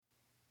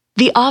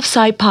The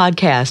Offsite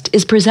Podcast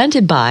is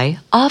presented by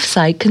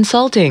Offsite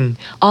Consulting,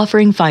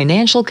 offering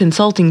financial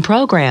consulting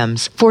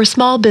programs for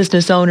small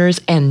business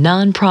owners and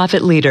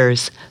nonprofit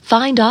leaders.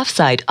 Find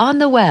Offsite on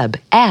the web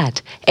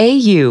at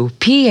auphsite.com.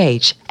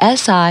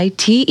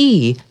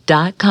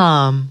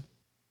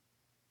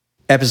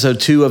 Episode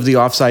 2 of the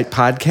Offsite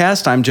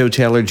Podcast. I'm Joe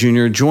Taylor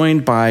Jr.,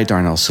 joined by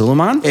Darnell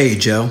Suleiman. Hey,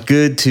 Joe.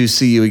 Good to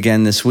see you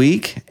again this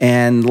week.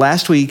 And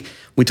last week,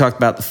 we talked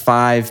about the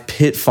 5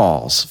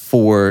 pitfalls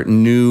for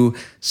new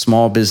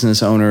small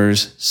business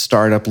owners,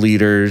 startup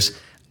leaders,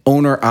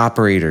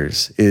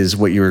 owner-operators is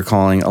what you were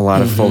calling a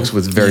lot of folks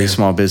with very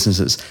small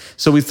businesses.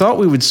 So we thought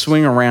we would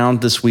swing around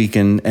this week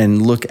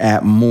and look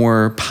at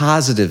more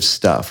positive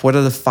stuff. What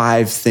are the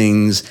 5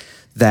 things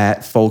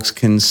that folks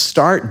can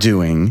start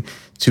doing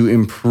to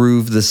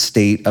improve the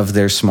state of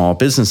their small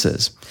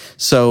businesses?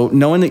 So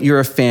knowing that you're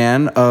a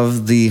fan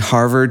of the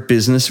Harvard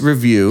Business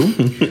Review,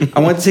 I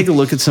want to take a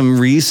look at some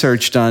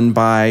research done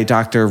by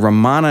Dr.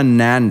 Ramana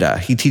Nanda.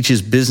 He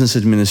teaches business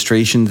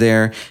administration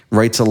there,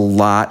 writes a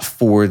lot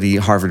for the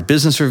Harvard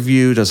Business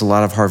Review, does a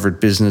lot of Harvard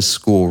Business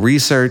School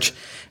research.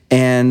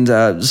 And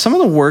some of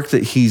the work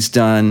that he's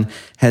done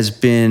has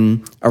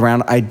been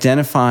around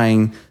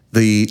identifying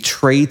the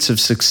traits of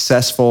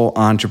successful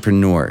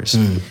entrepreneurs.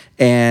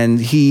 And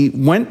he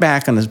went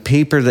back on a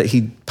paper that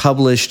he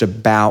published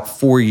about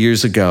 4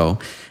 years ago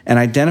and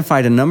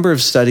identified a number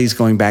of studies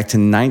going back to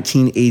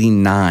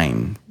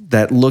 1989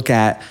 that look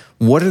at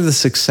what are the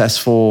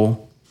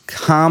successful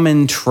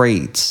common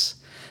traits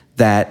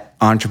that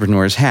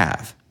entrepreneurs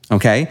have.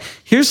 Okay,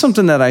 here's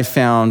something that I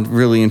found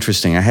really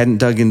interesting. I hadn't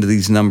dug into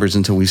these numbers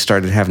until we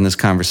started having this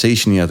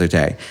conversation the other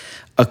day.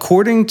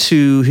 According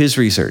to his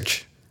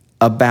research,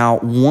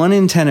 about 1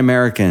 in 10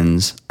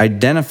 Americans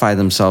identify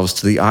themselves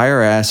to the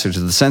IRS or to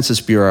the Census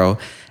Bureau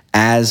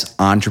as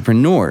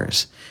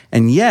entrepreneurs.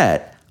 And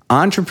yet,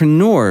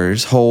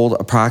 entrepreneurs hold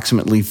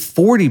approximately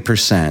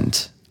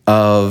 40%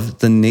 of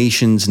the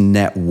nation's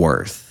net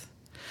worth.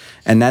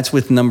 And that's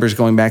with numbers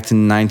going back to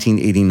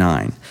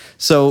 1989.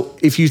 So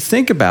if you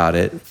think about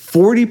it,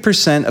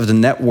 40% of the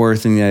net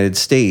worth in the United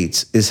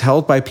States is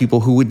held by people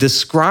who would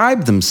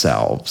describe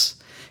themselves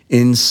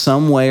in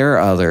some way or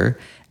other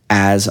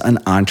as an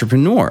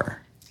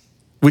entrepreneur,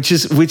 which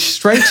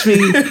strikes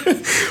me.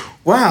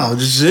 Wow,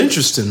 this is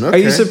interesting. Okay. Are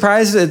you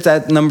surprised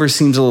that number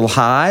seems a little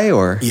high?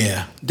 Or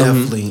yeah,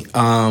 definitely.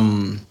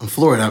 I'm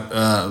floored.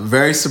 I'm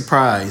very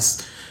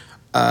surprised,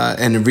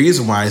 and the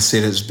reason why I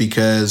say that is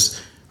because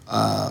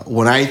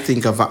when I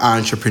think of an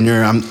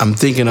entrepreneur, I'm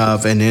thinking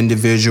of an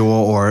individual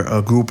or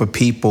a group of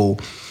people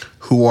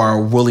who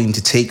are willing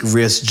to take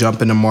risks,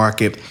 jump in the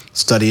market,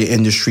 study an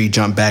industry,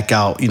 jump back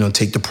out,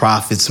 take the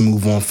profits,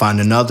 move on, find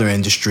another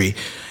industry.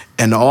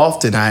 And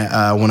often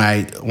when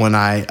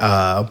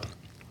I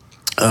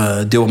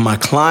deal with my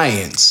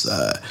clients,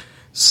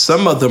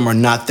 some of them are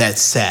not that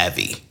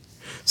savvy.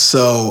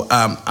 So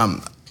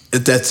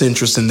that's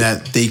interesting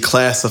that they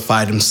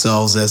classify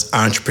themselves as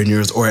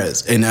entrepreneurs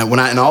and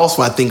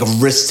also I think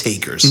of risk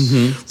takers,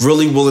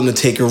 really willing to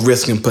take a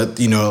risk and put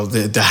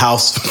the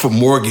house for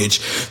mortgage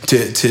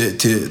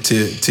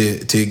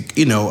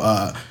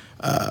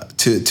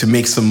to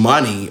make some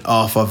money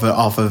off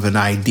of an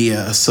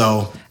idea.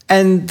 So.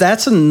 And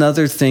that's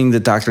another thing that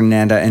Dr.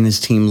 Nanda and his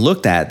team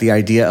looked at, the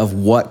idea of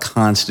what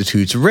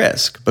constitutes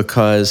risk,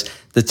 because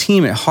the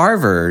team at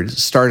Harvard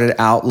started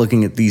out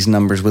looking at these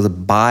numbers with a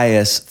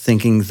bias,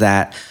 thinking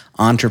that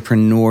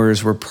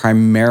entrepreneurs were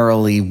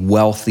primarily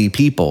wealthy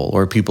people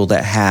or people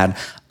that had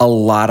a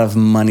lot of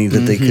money that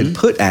they could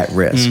put at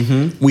risk.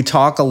 We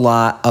talk a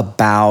lot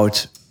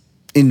about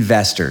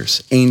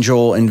investors,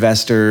 angel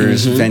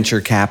investors,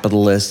 venture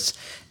capitalists.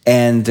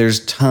 And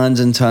there's tons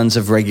and tons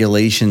of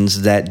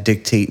regulations that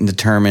dictate and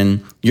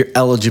determine your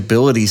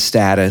eligibility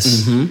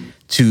status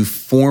to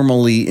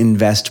formally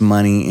invest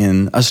money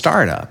in a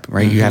startup,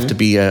 right? You have to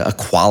be a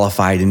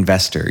qualified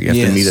investor. You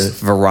have to meet a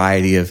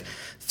variety of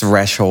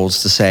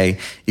thresholds to say,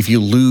 if you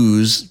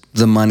lose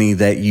the money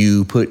that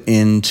you put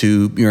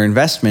into your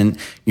investment,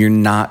 you're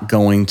not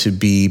going to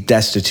be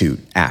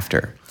destitute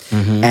after.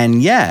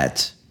 And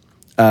yet,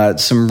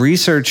 some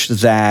research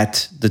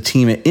that the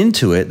team at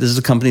Intuit, this is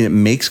a company that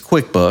makes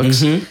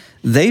QuickBooks,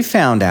 they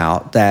found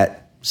out that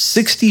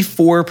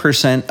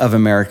 64% of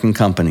American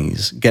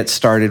companies get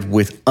started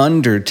with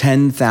under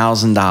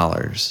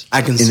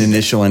 $10,000 in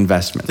initial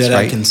investments. That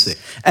right? I can see.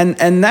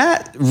 And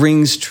that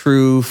rings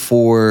true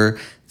for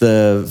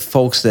the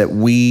folks that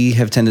we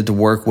have tended to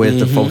work with,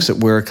 the folks that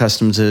we're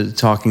accustomed to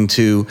talking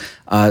to,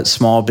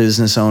 small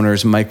business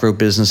owners, micro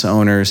business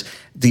owners,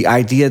 the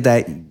idea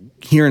that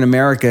here in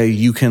America,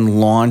 you can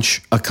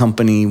launch a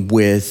company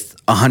with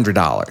 $100.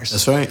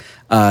 That's right.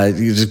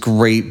 There's a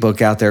great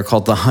book out there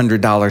called The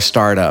 $100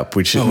 Startup,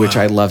 which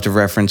I love to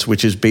reference,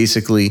 which is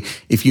basically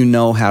if you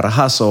know how to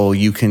hustle,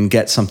 you can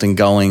get something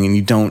going and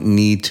you don't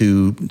need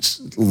to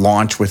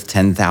launch with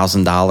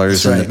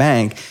 $10,000 in the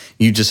bank.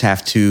 You just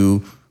have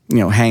to,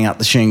 hang out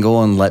the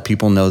shingle and let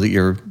people know that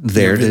you're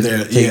there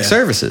to take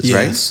services,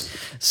 right?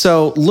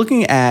 So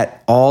looking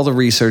at all the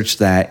research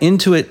that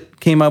Intuit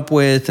came up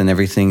with and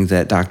everything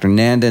that Dr.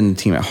 Nanda and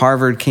the team at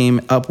Harvard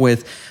came up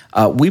with,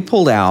 we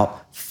pulled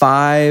out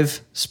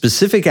 5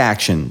 specific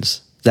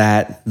actions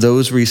that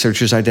those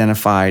researchers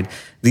identified.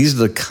 These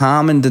are the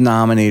common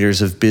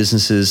denominators of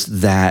businesses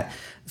that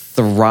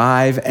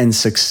thrive and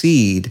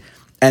succeed,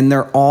 and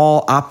they're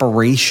all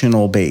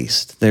operational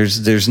based.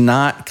 There's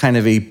not kind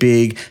of a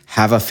big,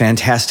 have a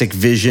fantastic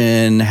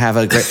vision, have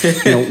a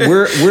great,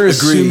 we're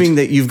assuming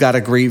that you've got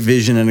a great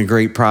vision and a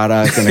great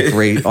product and a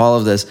great, all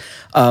of this.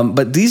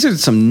 But these are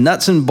some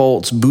nuts and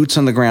bolts, boots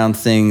on the ground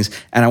things.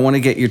 And I want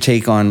to get your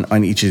take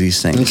on each of these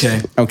things.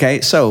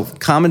 Okay. So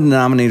common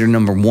denominator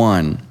number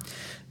 1,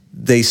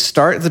 they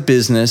start the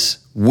business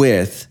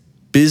with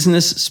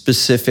business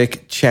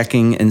specific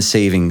checking and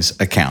savings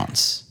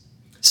accounts.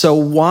 So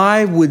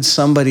why would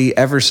somebody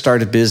ever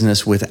start a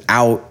business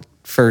without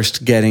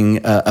first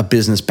getting a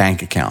business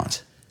bank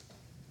account?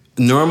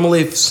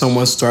 Normally, if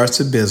someone starts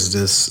a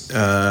business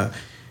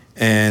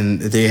and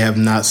they have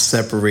not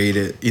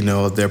separated,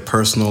 their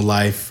personal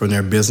life from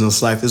their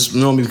business life, it's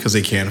normally because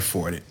they can't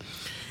afford it,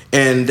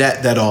 and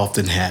that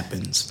often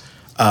happens.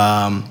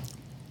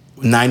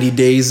 90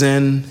 days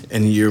in,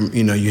 and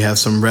you have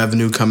some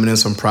revenue coming in,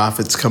 some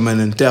profits coming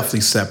in,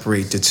 definitely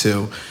separate the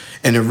two.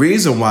 And the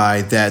reason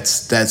why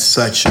that's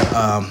such,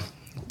 I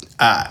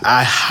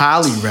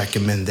highly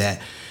recommend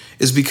that,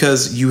 is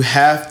because you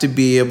have to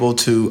be able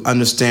to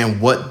understand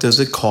what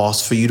does it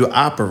cost for you to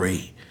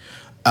operate.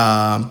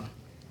 And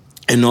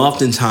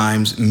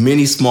oftentimes,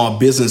 many small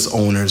business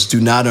owners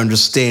do not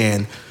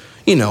understand,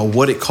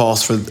 what it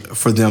costs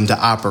for them to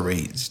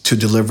operate, to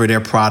deliver their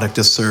product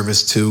or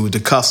service to the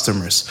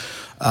customers.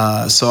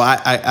 So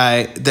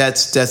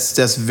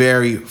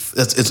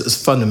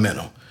it's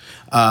fundamental.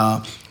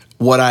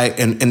 What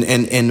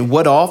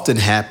often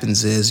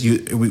happens is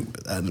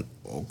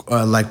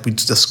like we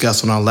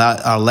discussed on our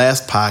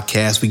last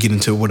podcast, we get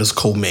into what is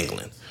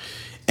commingling,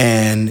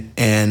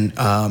 and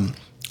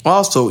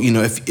also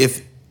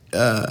if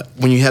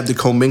when you have the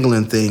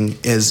commingling thing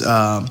is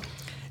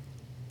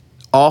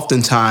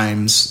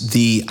oftentimes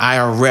the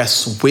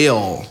IRS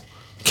will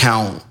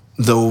count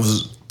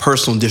those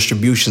personal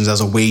distributions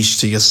as a wage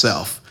to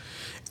yourself.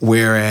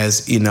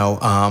 Whereas,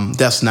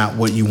 that's not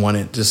what you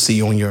wanted to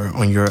see on your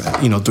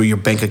through your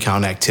bank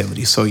account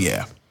activity. So,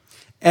 yeah.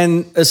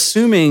 And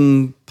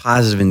assuming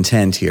positive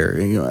intent here,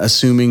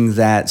 assuming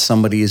that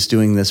somebody is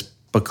doing this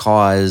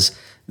because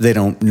they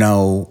don't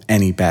know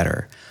any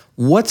better,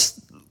 what's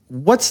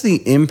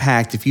the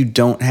impact if you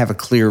don't have a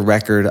clear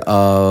record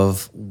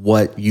of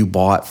what you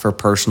bought for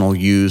personal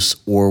use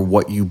or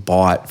what you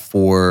bought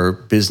for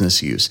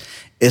business use?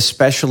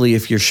 Especially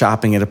if you're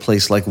shopping at a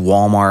place like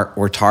Walmart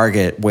or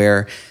Target,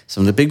 where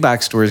some of the big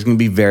box stores can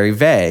be very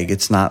vague.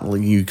 It's not,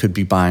 you could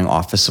be buying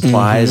office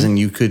supplies and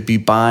you could be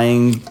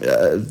buying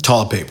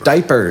toilet paper,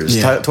 diapers,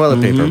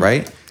 toilet paper,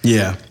 right?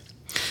 Yeah.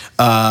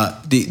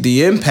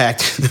 The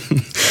impact,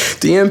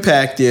 the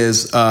impact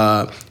is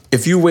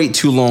if you wait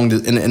too long,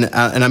 and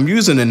I'm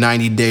using the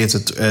 90 days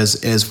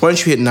as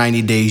once you hit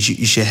 90 days,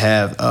 you should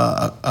have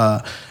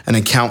an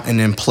accountant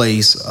in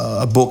place,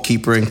 a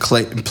bookkeeper in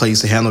place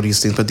to handle these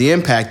things. But the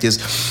impact is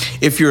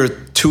if you're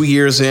 2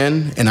 years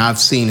in, and I've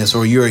seen this,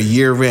 or you're a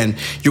year in,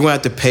 you're going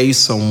to have to pay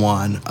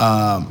someone,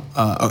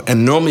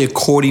 and normally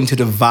according to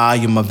the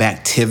volume of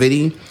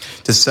activity,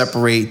 to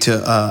separate,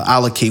 to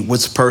allocate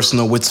what's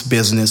personal, what's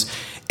business.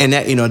 And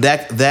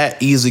that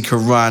easily could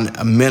run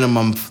a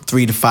minimum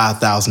 $3,000 to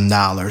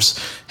 $5,000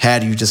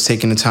 had you just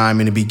taken the time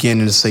in the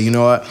beginning to say, you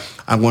know what,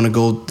 I want to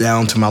go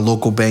down to my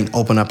local bank,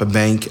 open up a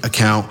bank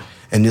account,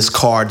 and this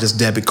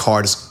debit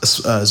card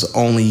is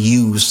only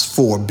used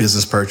for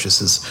business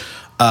purchases,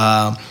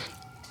 and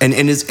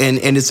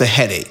it's a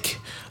headache,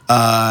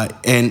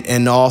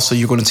 and also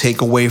you're going to take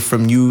away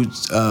from you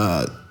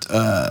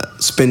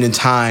spending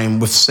time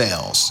with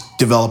sales,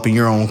 developing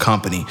your own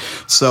company.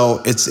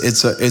 So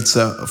it's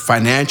a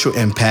financial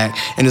impact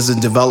and it's a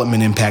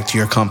development impact to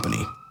your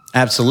company.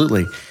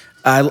 Absolutely.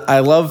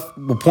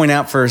 We'll point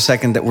out for a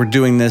second that we're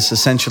doing this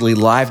essentially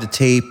live to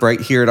tape right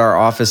here at our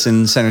office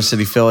in Center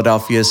City,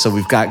 Philadelphia. So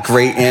we've got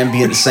great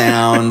ambient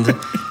sound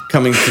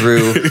coming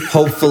through.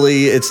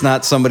 Hopefully it's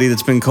not somebody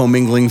that's been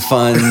commingling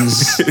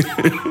funds.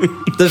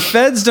 The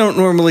feds don't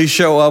normally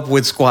show up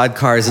with squad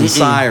cars and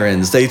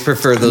sirens. They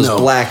prefer those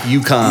black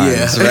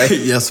Yukons, right?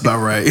 Yes, about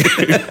right.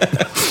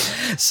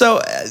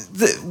 So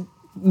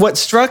what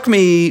struck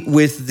me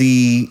with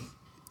the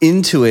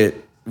Intuit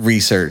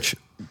research,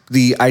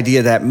 the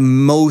idea that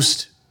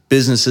most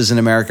businesses in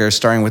America are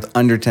starting with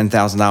under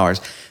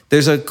 $10,000.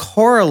 There's a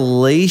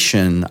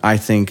correlation, I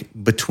think,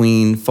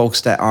 between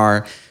folks that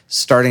are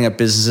starting up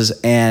businesses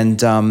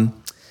and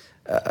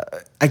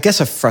I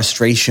guess a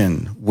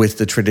frustration with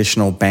the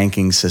traditional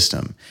banking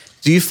system.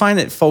 Do you find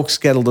that folks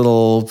get a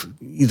little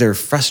either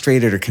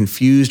frustrated or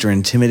confused or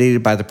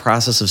intimidated by the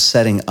process of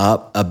setting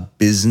up a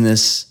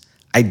business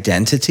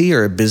identity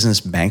or a business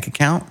bank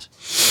account?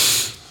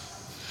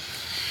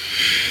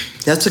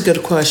 That's a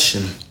good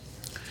question.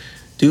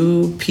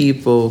 Do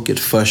people get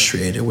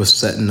frustrated with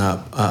setting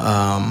up,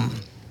 are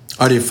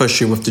they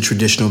frustrated with the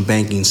traditional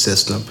banking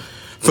system?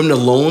 From the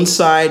loan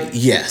side,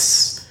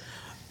 yes.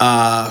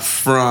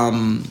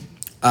 From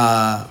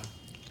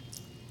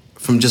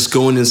just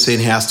going and saying,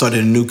 hey, I started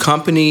a new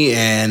company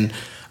and do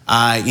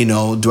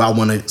I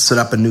want to set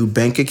up a new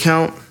bank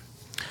account?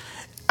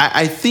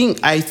 I think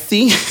it's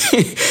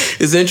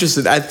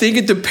interesting. I think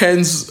it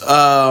depends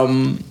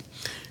where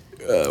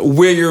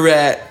you're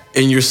at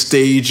in your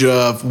stage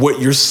of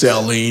what you're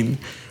selling,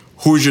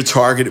 who's your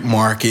target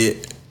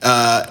market,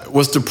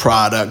 what's the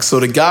product. So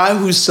the guy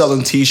who's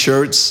selling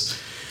T-shirts,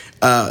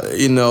 or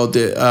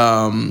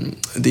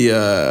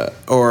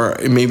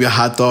maybe a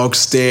hot dog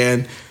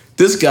stand,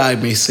 this guy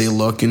may say,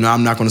 look,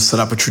 I'm not going to set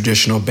up a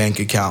traditional bank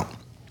account.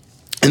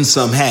 And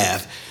some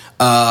have.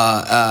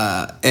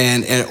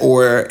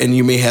 And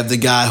you may have the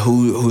guy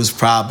who's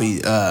probably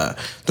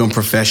doing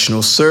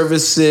professional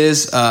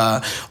services,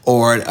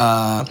 or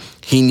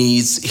he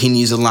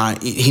needs a line.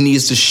 He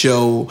needs to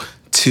show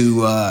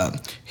to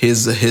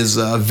his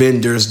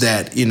vendors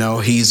that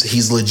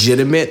he's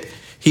legitimate.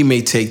 He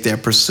may take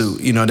that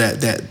pursuit.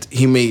 That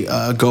he may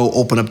go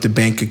open up the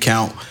bank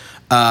account.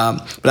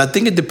 But I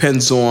think it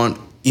depends on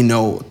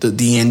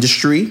the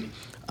industry.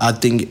 I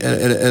think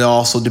it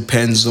also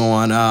depends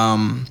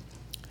on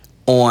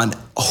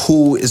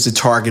who is the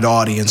target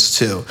audience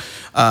too.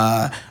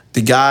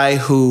 The guy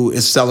who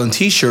is selling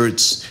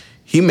T-shirts,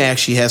 he may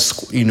actually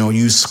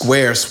use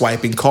Square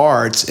swiping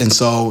cards, and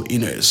so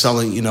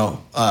selling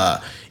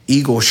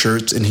Eagle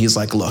shirts, and he's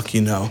like, look,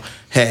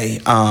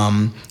 hey,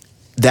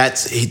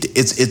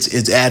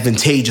 it's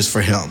advantageous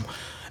for him.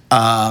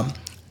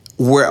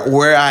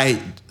 Where I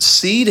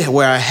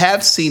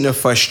have seen the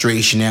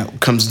frustration that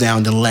comes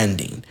down to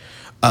lending.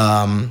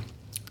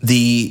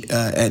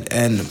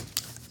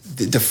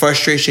 The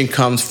frustration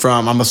comes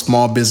from, I'm a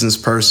small business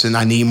person.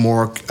 I need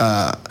more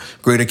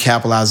greater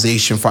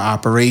capitalization for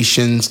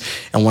operations.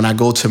 And when I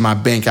go to my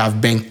bank, I've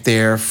banked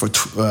there for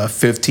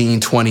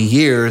 15, 20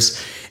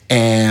 years,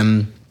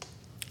 and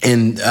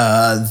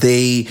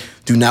they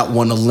do not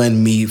want to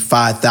lend me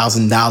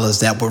 $5,000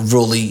 that would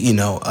really,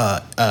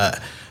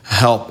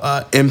 help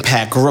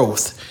impact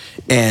growth.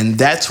 And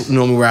that's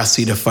normally where I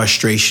see the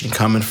frustration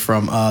coming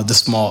from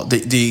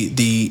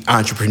the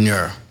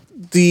entrepreneur.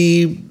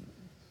 The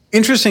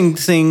interesting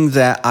thing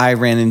that I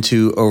ran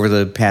into over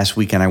the past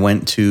weekend, I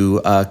went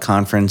to a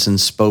conference and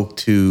spoke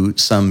to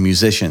some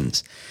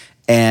musicians.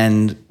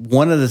 And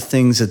one of the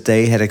things that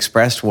they had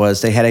expressed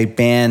was they had a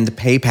band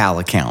PayPal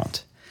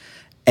account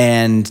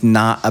and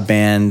not a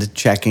band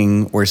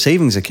checking or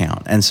savings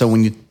account. And so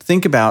when you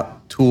think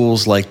about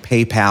tools like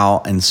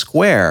PayPal and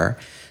Square,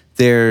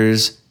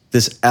 there's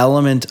this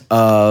element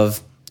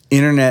of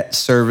internet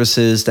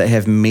services that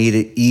have made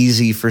it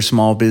easy for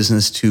small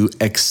business to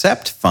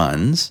accept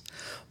funds,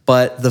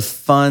 but the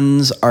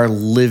funds are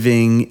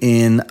living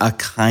in a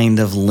kind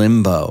of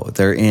limbo.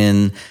 They're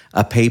in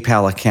a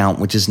PayPal account,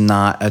 which is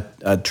not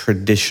a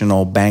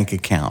traditional bank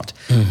account.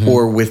 Mm-hmm.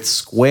 Or with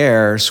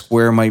Square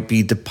might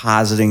be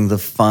depositing the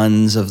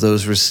funds of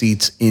those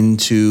receipts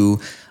into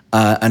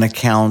an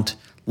account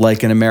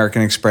like an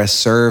American Express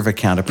Serve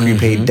account, a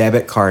prepaid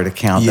debit card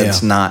account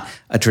that's not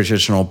a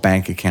traditional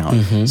bank account.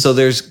 Mm-hmm. So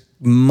there's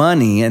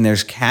money and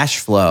there's cash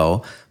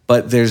flow,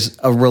 but there's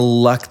a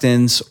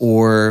reluctance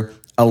or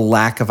a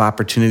lack of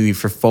opportunity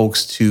for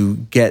folks to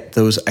get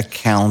those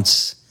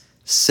accounts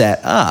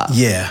set up.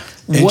 Yeah,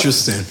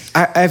 interesting.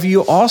 Have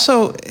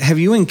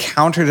you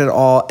encountered at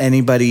all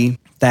anybody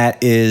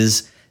that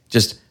is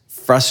just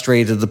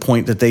frustrated to the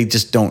point that they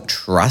just don't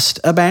trust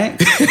a bank?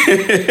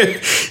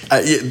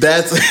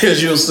 That's,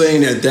 as you were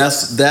saying,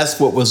 that's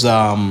what was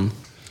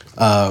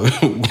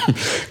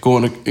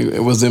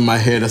it was in my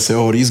head. I said,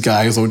 oh, these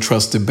guys don't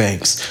trust the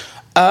banks.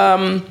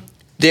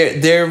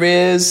 There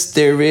is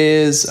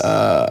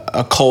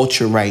a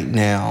culture right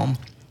now.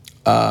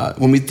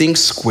 When we think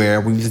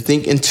Square, when we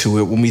think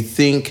Intuit, when we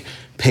think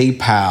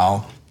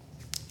PayPal,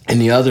 and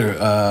the other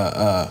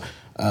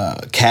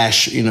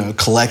cash,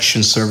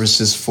 collection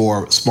services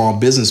for small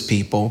business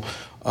people,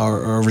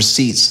 or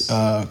receipts,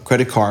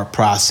 credit card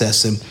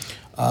processing,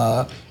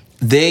 there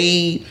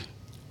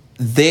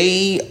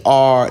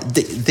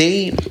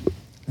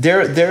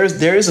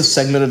is a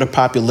segment of the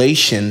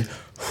population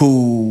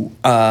who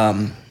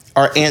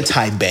are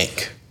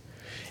anti-bank,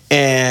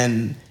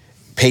 and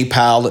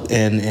PayPal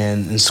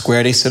and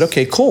Square, they said,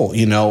 okay, cool,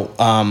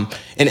 and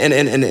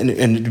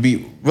to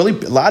be really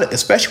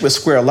especially with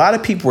Square, a lot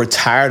of people were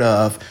tired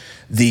of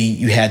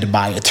you had to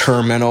buy a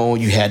terminal,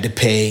 you had to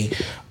pay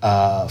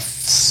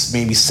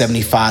maybe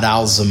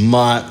 $75 a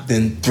month,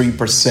 then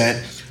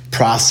 3%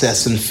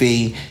 processing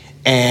fee,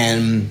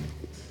 and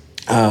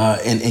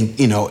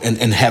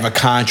have a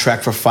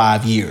contract for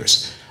 5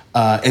 years,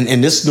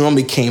 and this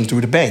normally came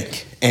through the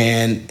bank.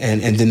 And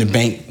then the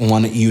bank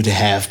wanted you to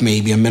have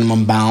maybe a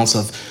minimum balance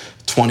of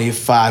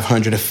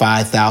 $2,500 to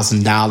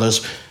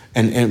 $5,000.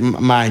 And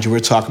mind you,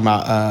 we're talking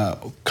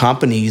about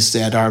companies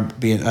that are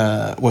being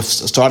with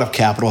startup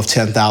capital of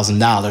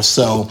 $10,000.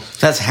 So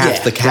that's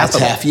half the capital.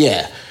 That's half,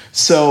 yeah.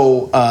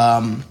 So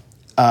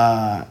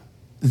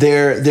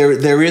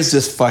there is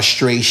this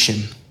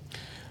frustration,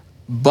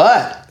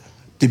 but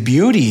the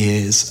beauty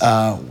is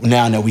now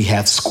that we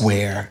have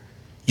Square,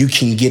 you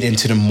can get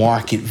into the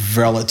market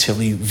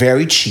relatively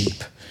very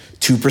cheap.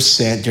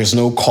 2%. There's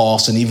no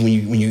cost, and even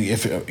when you,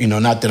 if you know,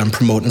 not that I'm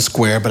promoting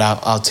Square, but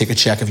I'll take a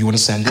check if you want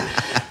to send it.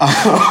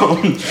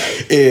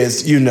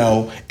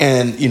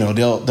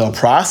 They'll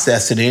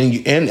process it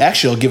and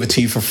actually they'll give it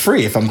to you for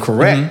free if I'm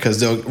correct,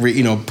 because they'll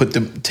put the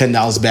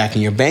 $10 back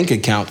in your bank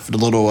account for the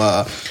little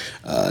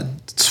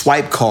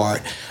swipe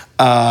card.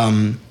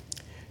 But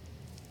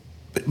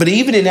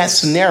even in that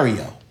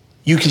scenario,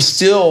 you can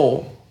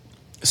still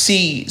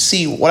see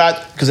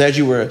because as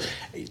you were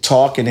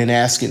talking and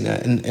asking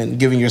and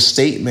giving your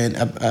statement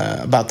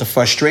about the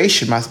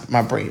frustration,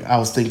 my brain, I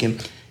was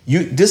thinking,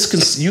 you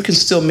can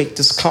still make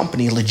this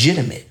company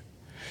legitimate,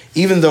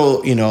 even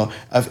though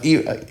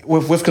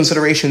with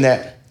consideration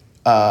that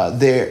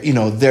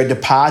their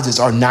deposits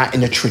are not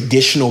in a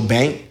traditional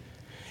bank.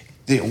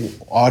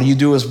 All you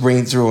do is bring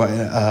it through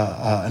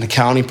an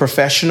accounting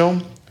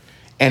professional,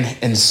 and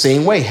in the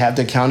same way, have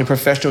the accounting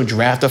professional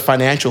draft the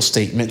financial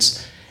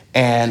statements.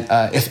 And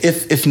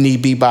if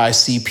need be by a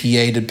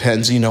CPA,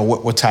 depends,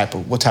 what type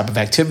of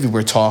activity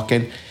we're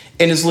talking,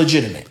 and it's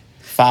legitimate.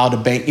 File the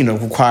bank,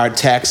 required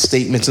tax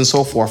statements and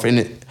so forth,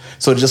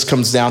 so it just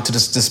comes down to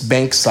this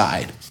bank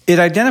side. It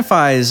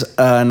identifies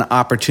an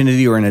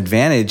opportunity or an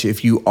advantage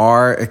if you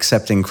are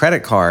accepting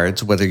credit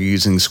cards, whether you're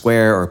using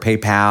Square or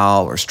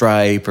PayPal or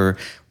Stripe or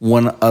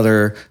one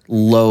other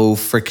low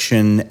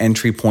friction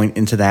entry point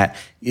into that.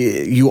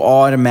 You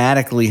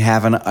automatically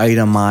have an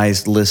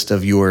itemized list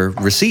of your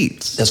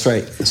receipts. That's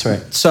right.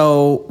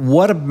 So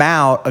what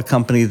about a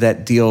company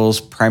that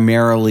deals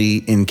primarily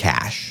in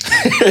cash?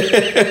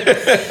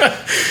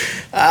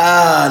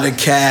 The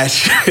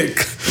cash.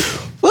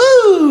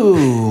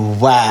 Woo!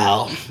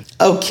 Wow.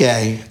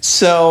 Okay,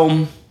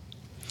 so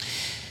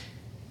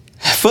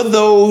for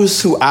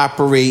those who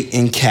operate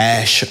in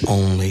cash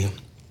only,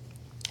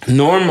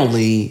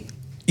 normally,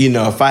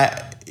 if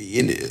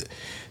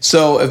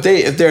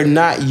they're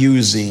not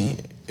using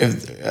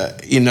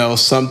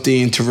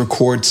something to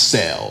record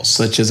sales,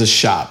 such as a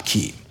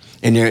ShopKeep,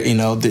 and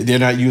they're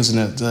not using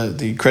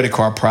the credit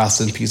card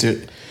processing piece,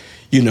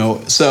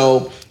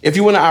 so if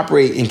you want to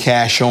operate in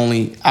cash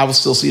only, I would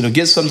still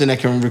get something that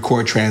can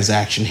record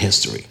transaction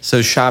history. So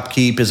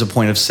ShopKeep is a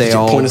point of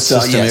sale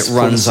system. Yes, it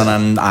runs on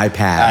an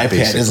iPad.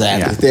 Basically.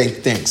 Exactly. Yeah.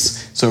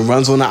 Thanks. So it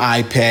runs on the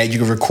iPad. You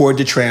can record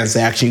the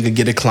transaction. You can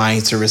get a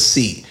client a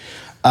receipt.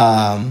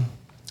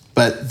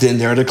 But then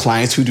there are the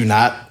clients who do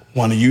not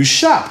want to use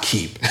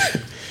ShopKeep.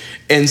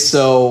 And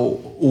so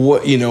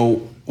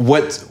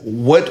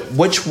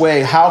which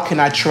way? How can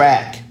I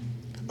track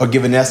or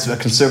give a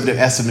conservative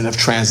estimate of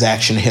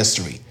transaction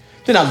history?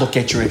 Then I look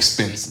at your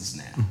expenses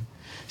now.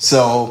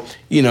 So,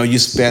 you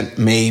spent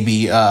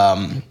maybe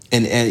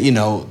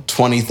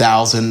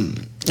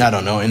 $20,000, I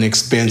don't know, in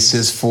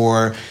expenses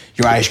for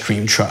your ice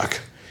cream truck.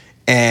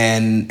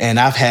 And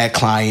I've had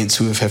clients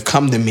who have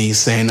come to me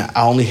saying,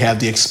 I only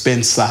have the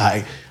expense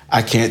side,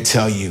 I can't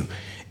tell you.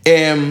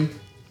 And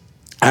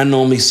I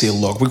normally say,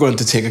 look, we're going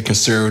to take a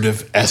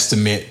conservative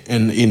estimate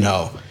and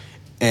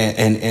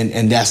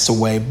that's the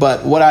way.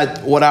 But what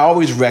I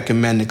always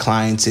recommend to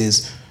clients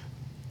is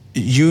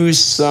use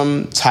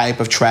some type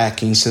of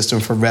tracking system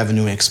for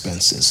revenue and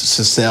expenses,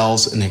 so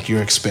sales and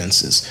your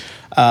expenses.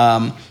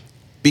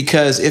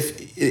 Because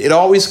if it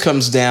always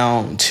comes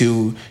down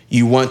to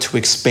you want to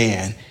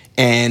expand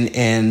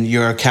and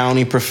your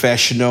accounting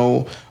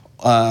professional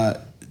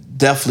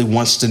definitely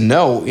wants to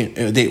know,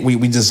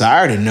 we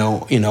desire to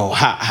know,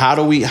 how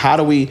do we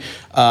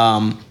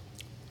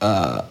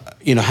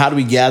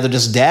gather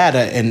this data,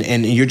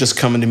 and you're just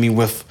coming to me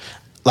with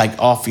like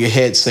off your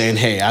head saying,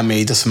 hey, I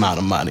made this amount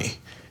of money.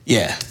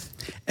 Yeah.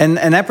 And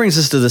that brings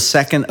us to the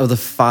second of the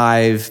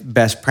 5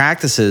 best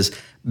practices,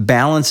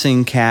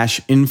 balancing cash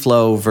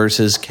inflow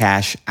versus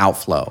cash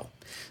outflow.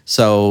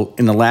 So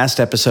in the last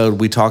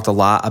episode, we talked a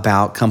lot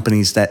about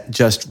companies that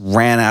just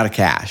ran out of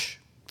cash.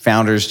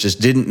 Founders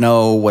just didn't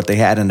know what they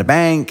had in the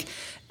bank.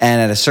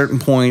 And at a certain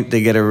point,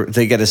 they get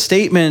a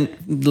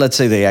statement. Let's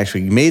say they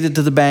actually made it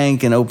to the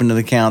bank and opened an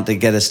account. They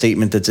get a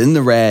statement that's in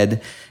the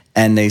red,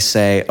 and they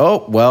say,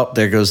 oh, well,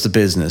 there goes the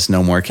business.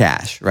 No more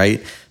cash,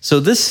 right? So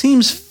this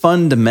seems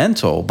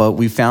fundamental, but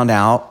we found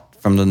out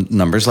from the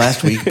numbers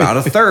last week, about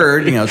a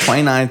third,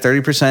 29,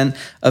 30%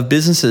 of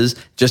businesses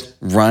just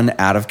run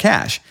out of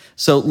cash.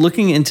 So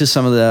looking into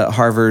some of the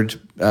Harvard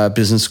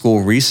Business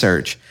School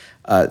research,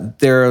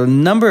 there are a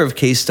number of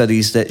case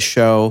studies that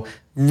show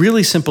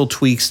really simple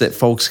tweaks that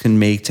folks can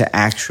make to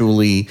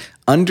actually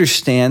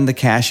understand the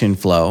cash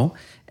inflow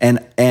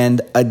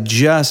and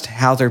adjust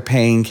how they're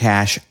paying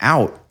cash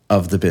out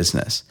of the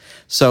business.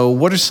 So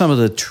what are some of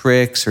the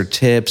tricks or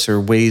tips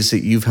or ways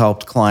that you've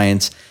helped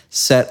clients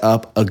set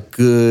up a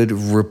good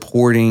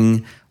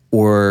reporting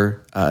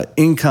or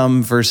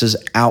income versus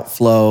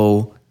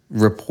outflow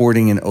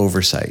reporting and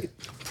oversight?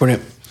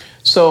 Brilliant.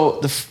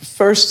 So the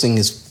first thing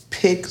is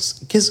get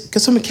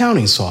some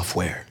accounting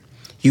software.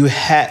 If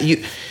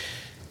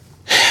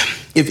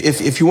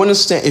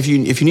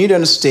you need to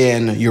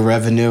understand your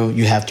revenue,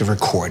 you have to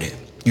record it.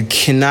 You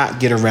cannot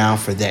get around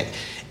for that.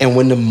 And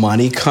when the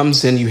money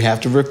comes in, you have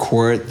to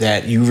record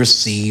that you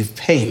receive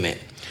payment.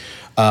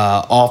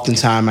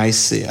 Oftentimes, I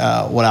see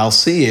what I'll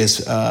see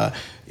is,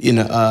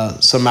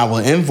 somebody will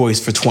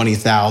invoice for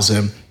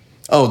 $20,000.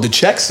 Oh, the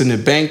check's in the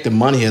bank, the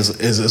money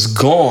is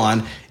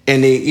gone,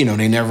 and they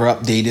never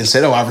updated and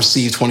said, oh, I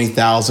received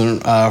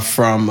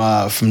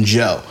 $20,000 from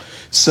Joe.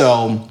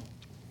 So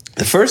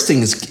the first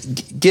thing is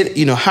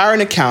hire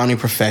an accounting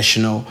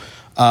professional,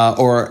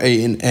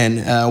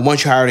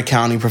 once you hire an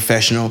accounting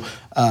professional,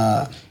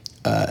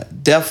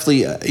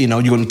 definitely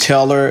you're going to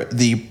tailor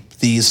the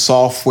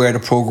software, the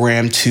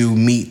program to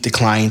meet the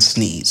client's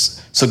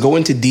needs. So go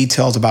into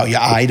details about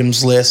your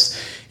items list,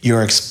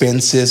 your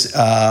expenses,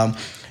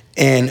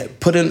 and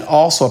put in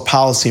also a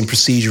policy and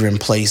procedure in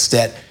place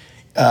that,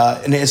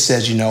 and it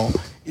says, you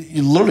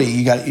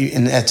got,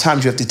 and at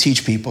times you have to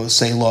teach people,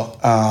 say, look,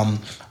 I'm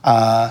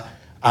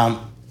going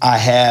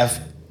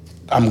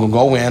to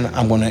go in,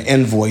 I'm going to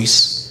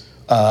invoice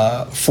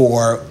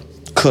for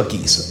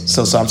cookies.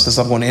 So since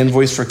I'm going to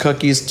invoice for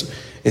cookies,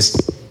 it's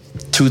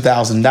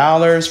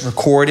 $2,000,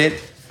 record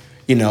it.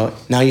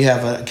 Now you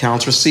have an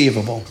accounts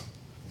receivable.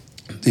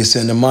 They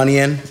send the money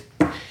in.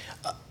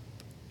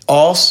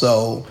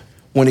 Also,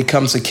 when it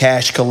comes to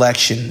cash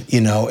collection,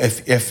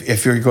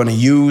 if you're going to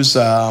use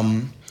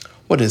ShopKeep,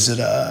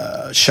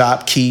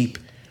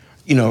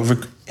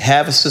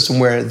 have a system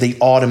where they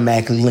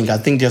automatically link. I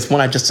think there's one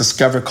I just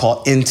discovered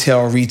called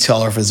Intel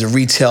Retailer. If it's a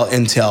Retail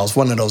Intel, it's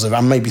one of those.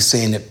 I may be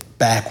saying it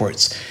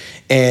backwards,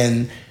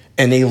 and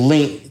they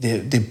link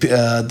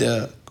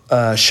the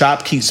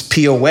ShopKeep's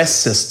POS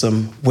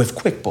system with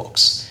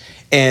QuickBooks,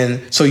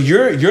 and so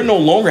you're no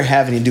longer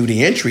having to do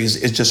the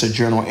entries. It's just a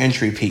journal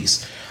entry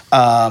piece.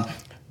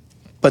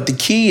 But the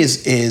key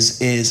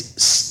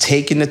is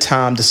taking the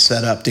time to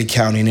set up the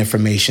accounting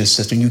information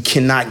system. You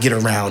cannot get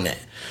around it.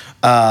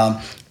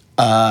 And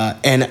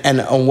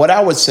what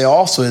I would say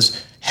also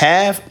is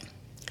have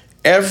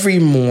every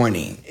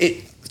morning.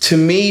 To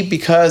me,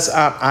 because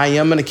I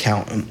am an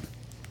accountant,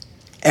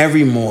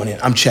 every morning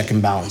I'm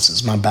checking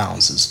my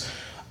balances.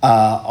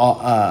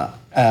 I'm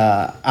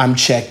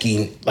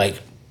checking,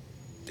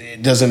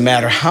 it doesn't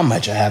matter how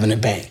much I have in the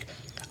bank.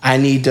 I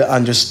need to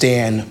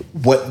understand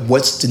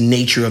what's the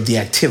nature of the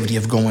activity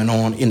of going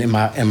on in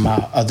my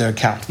other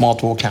accounts,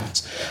 multiple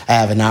accounts. I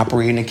have an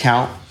operating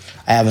account.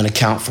 I have an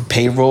account for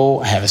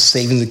payroll. I have a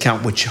savings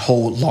account, which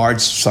hold large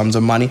sums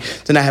of money.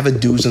 Then I have a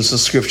dues and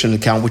subscription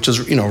account, which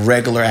is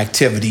regular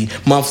activity,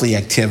 monthly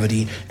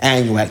activity,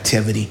 annual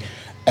activity,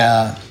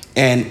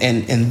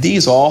 and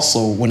these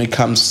also, when it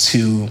comes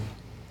to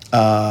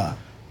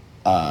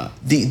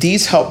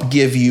these help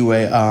give you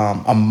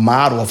a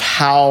model of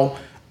how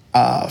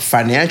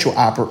financial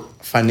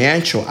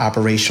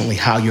operationally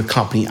how your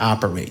company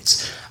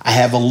operates. I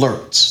have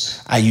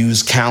alerts. I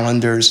use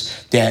calendars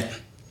that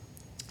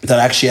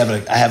actually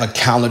I have a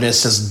calendar that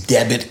says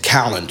debit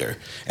calendar.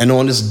 And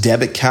on this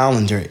debit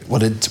calendar,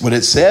 what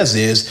it says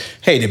is,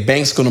 hey, the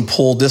bank's going to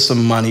pull this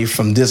money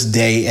from this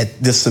day at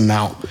this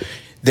amount.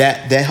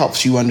 That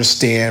helps you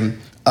understand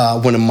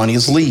when the money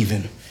is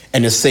leaving.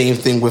 And the same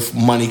thing with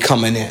money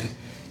coming in.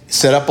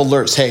 Set up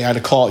alerts. Hey, I had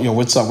to call,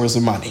 what's up? Where's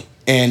the money?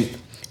 And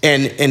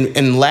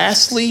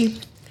lastly,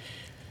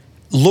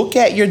 look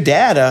at your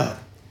data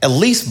at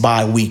least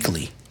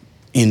bi-weekly,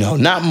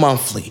 not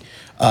monthly.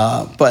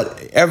 But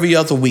every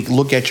other week,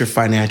 look at your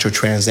financial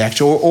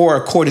transaction or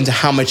according to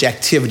how much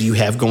activity you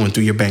have going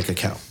through your bank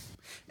account.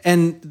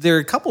 And there are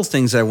a couple of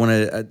things I want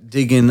to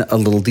dig in a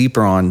little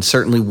deeper on.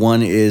 Certainly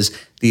one is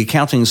the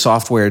accounting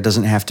software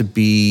doesn't have to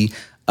be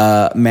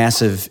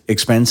massive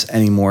expense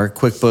anymore.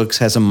 QuickBooks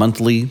has a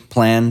monthly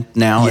plan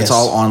now. Yes. It's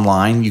all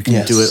online. You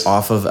can do it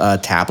off of a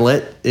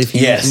tablet if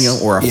you,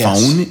 or a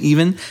phone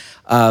even.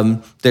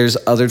 There's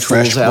other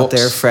tools out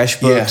there.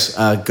 FreshBooks,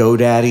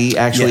 GoDaddy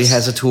actually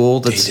has a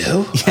tool. They do?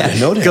 Yeah. I didn't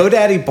know that.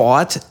 GoDaddy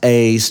bought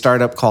a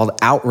startup called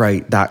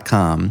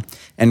Outright.com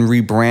and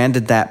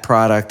rebranded that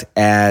product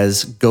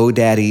as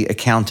GoDaddy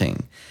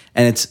Accounting.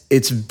 And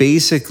it's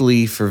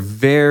basically for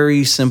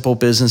very simple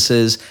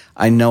businesses.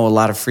 I know a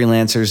lot of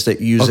freelancers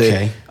that use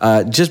it.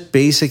 Just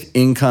basic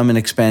income and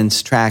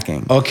expense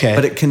tracking. Okay.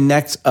 But it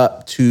connects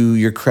up to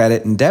your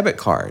credit and debit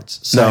cards.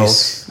 So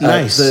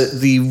nice.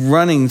 The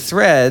running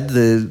thread,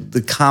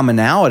 the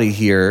commonality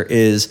here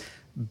is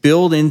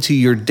build into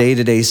your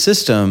day-to-day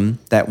system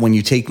that when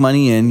you take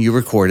money in, you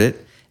record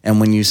it. And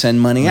when you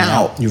send money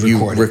out,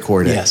 you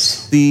record it.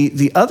 Yes.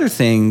 The other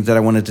thing that I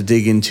wanted to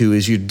dig into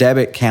is your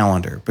debit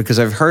calendar, because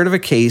I've heard of a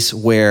case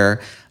where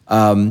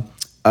one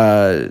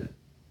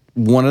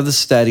of the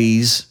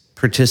study's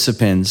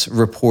participants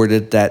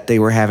reported that they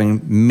were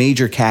having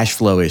major cash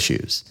flow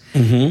issues.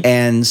 Mm-hmm.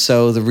 And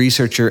so the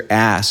researcher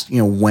asked,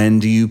 when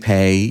do you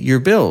pay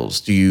your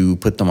bills? Do you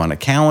put them on a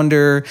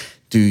calendar?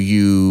 Do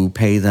you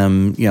pay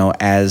them,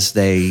 as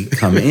they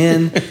come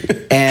in?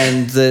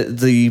 And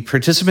the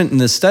participant in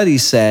the study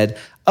said,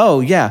 oh,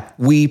 yeah,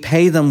 we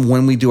pay them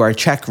when we do our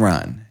check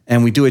run.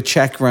 And we do a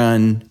check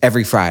run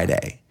every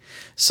Friday.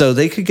 So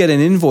they could get an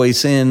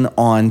invoice in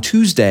on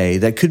Tuesday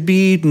that could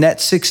be net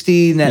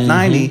 60, net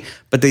 90,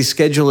 but they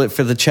schedule it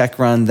for the check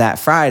run that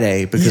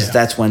Friday because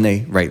that's when they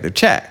write their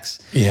checks.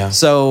 Yeah.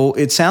 So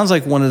it sounds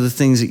like one of the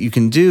things that you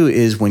can do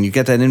is when you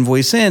get that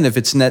invoice in, if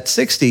it's net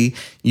 60,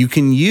 you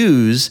can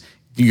use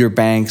your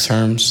bank's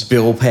terms,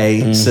 bill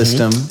pay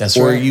system. That's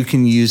or right. you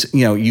can use,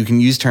 you can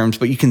use terms,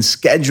 but you can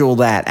schedule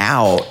that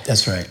out.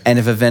 That's right. And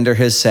if a vendor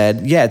has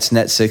said, yeah, it's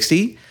net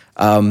 60,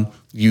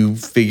 you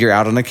figure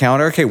out on the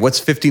calendar, okay, what's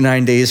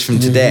 59 days from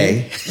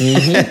today?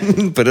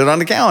 And put it on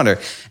the calendar.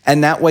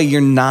 And that way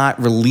you're not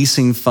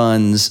releasing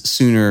funds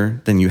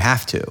sooner than you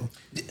have to.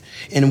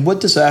 And what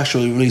this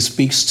actually really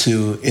speaks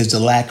to is the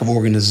lack of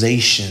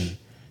organization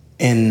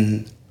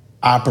in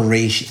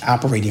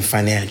operating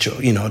financial,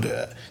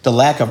 the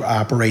lack of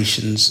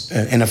operations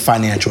in a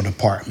financial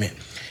department.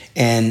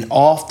 And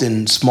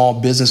often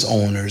small business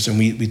owners, and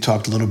we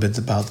talked a little bit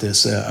about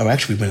this, or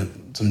actually we went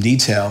into some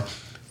detail,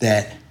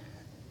 that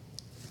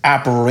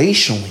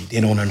operationally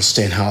they don't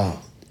understand how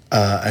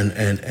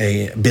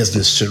a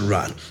business should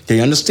run.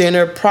 They understand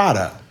their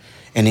product,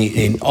 and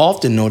they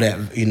often know that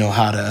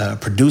how to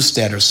produce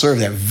that or serve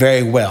that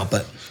very well.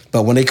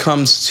 But when it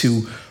comes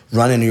to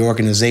running the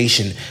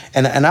organization,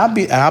 and I'll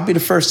be the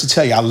first to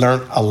tell you, I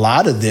learned a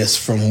lot of this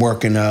from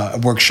working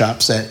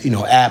workshops at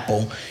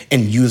Apple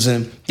and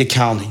using the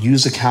calendar.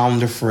 Use the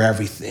calendar for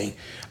everything.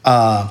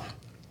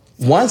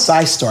 Once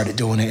I started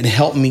doing it, it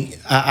helped me.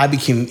 I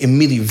became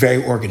immediately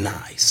very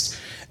organized.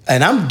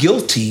 And I'm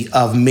guilty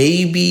of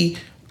maybe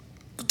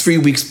 3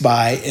 weeks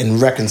by and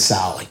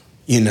reconciling.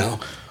 When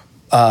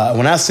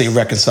I say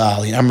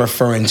reconciling, I'm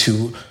referring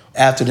to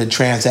after the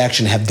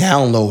transaction have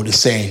downloaded and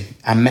saying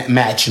I'm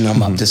matching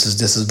them up. This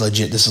is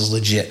legit. This is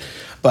legit.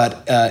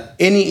 But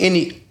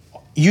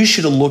you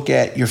should look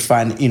at your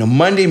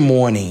Monday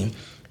morning.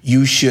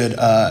 You should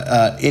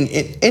in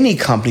any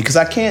company, because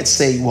I can't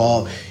say,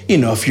 well,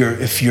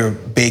 if you're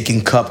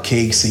baking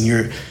cupcakes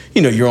and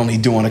you're only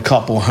doing a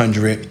couple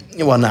hundred.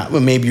 Well,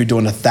 maybe you're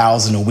doing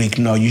 1,000 a week.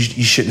 No, you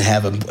shouldn't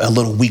have a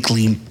little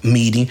weekly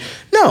meeting.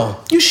 No,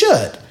 you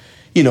should.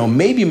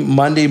 Maybe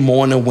Monday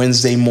morning,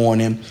 Wednesday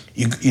morning,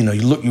 you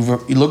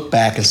look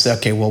back and say,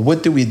 okay, well,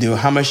 what did we do?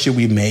 How much did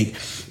we make?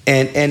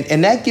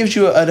 And that gives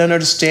you an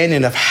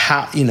understanding of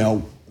how,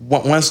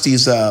 once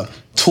these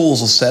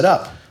tools are set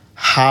up,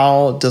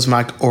 how does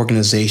my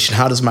organization,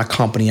 how does my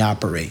company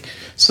operate?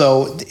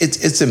 So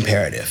it's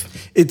imperative.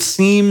 It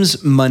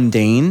seems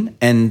mundane,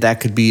 and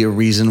that could be a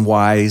reason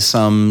why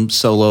some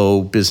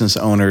solo business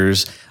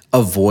owners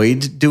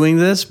avoid doing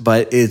this,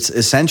 but it's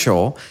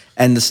essential.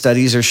 And the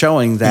studies are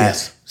showing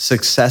that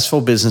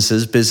successful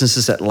businesses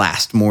that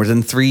last more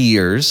than 3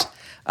 years,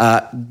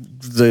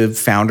 the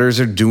founders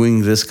are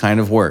doing this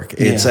kind of work.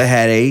 It's a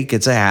headache,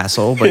 it's a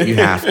hassle, but you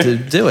have to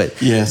do it.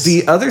 Yes.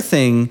 The other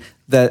thing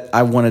that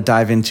I want to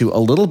dive into a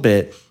little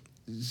bit,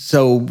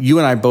 so you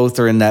and I both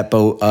are in that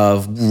boat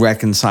of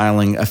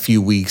reconciling a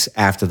few weeks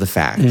after the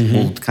fact.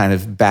 We'll kind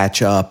of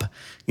batch up.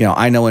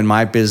 I know in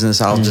my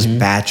business, I'll just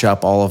batch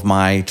up all of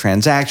my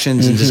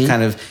transactions and just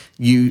kind of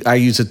I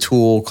use a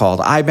tool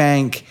called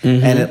iBank,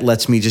 and it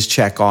lets me just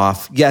check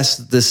off, yes,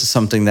 this is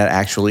something that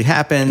actually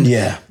happened.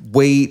 Yeah.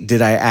 Wait,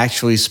 did I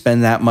actually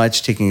spend that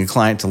much taking a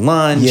client to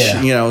lunch?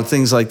 Yeah.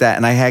 Things like that.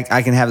 And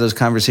I can have those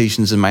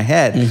conversations in my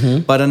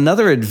head. But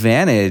another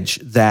advantage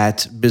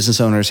that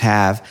business owners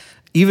have,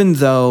 even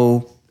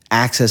though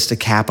access to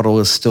capital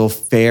is still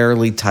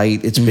fairly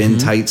tight, it's been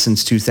tight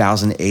since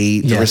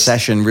 2008. The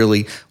recession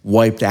really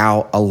wiped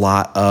out a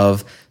lot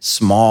of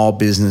small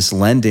business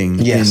lending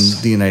in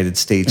the United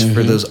States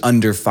for those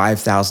under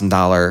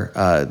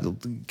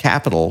 $5,000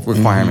 capital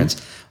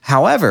requirements.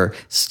 However,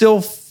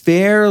 still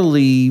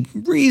fairly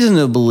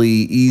reasonably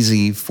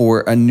easy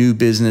for a new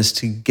business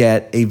to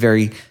get a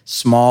very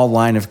small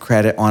line of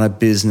credit on a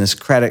business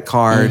credit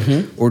card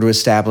or to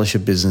establish a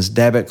business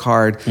debit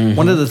card.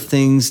 One of the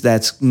things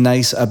that's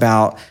nice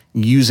about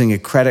using a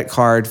credit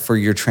card for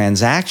your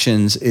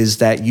transactions is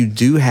that you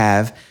do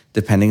have,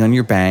 depending on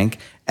your bank,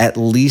 at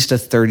least a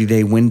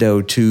 30-day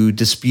window to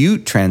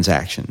dispute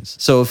transactions.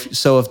 So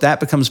if that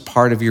becomes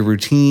part of your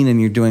routine and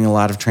you're doing a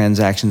lot of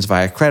transactions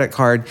via credit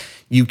card,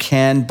 you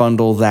can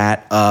bundle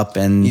that up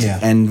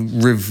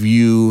and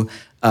review.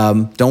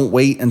 Don't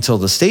wait until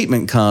the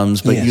statement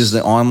comes, but use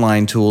the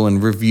online tool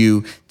and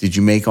review. Did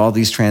you make all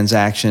these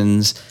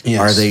transactions?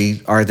 Yes.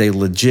 Are they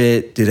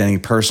legit? Did any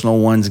personal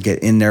ones get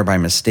in there by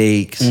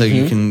mistake? So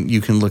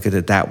you can look at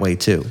it that way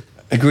too.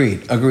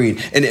 Agreed.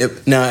 And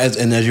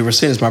as you were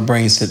saying, my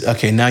brain said,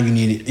 okay, now you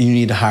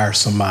need to hire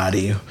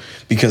somebody,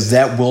 because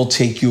that will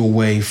take you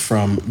away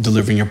from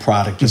delivering your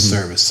product or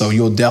service. So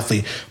you'll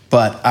definitely,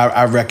 but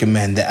I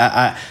recommend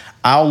that.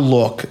 I'll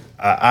look.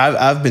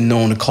 I've been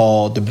known to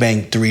call the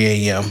bank 3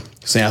 a.m.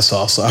 saying I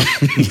saw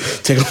something.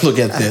 Take a look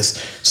at this.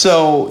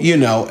 So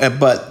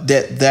but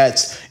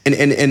that's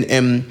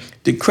and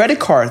the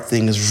credit card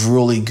thing is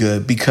really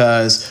good,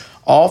 because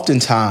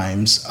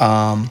oftentimes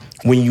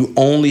when you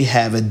only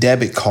have a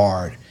debit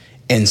card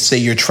and say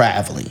you're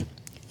traveling,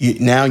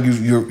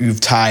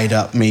 you've tied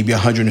up maybe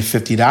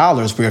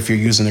 $150, where if you're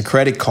using a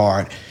credit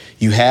card,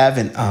 you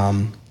haven't.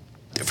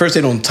 First,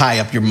 they don't tie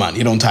up your money.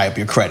 They don't tie up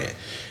your credit.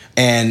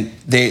 And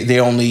they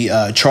only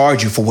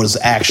charge you for what is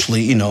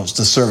actually, the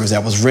service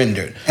that was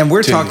rendered. And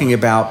we're talking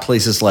about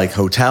places like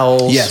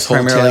hotels. Yes,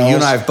 primarily. hotels. You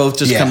and I have both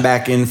just come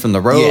back in from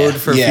the road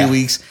for a few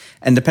weeks.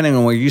 And depending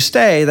on where you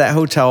stay, that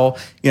hotel,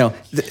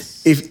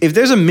 if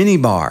there's a mini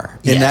bar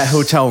in that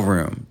hotel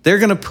room, they're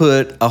going to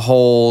put a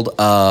hold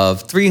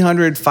of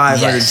 $300, $500,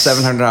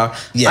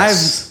 $700.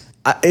 Yes.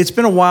 It's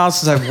been a while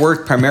since I've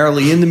worked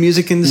primarily in the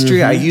music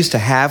industry. I used to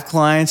have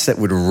clients that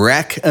would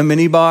wreck a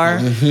mini bar,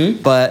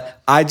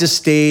 but I just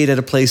stayed at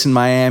a place in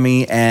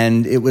Miami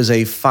and it was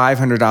a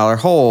 $500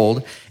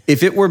 hold.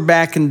 If it were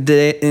back in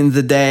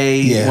the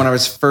day when I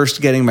was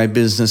first getting my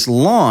business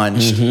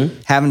launched,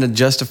 having to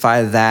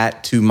justify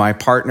that to my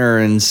partner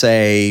and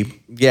say,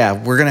 we're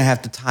going to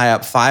have to tie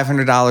up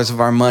 $500 of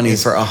our money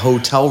for a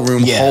hotel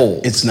room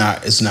hold. It's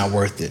not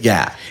worth it.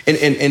 Yeah. And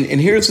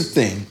here's the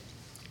thing.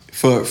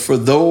 For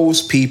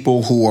those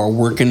people who are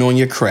working on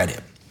your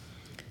credit,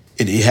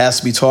 it has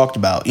to be talked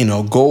about.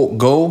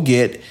 Go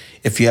get,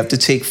 if you have to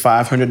take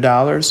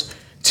 $500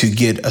 to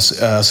get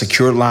a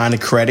secured line of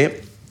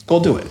credit,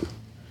 go do it.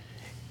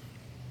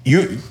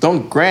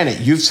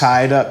 Granted, you've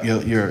tied up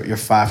your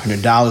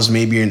 $500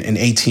 maybe in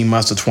 18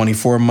 months to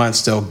 24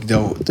 months.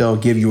 They'll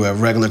give you a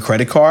regular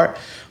credit card,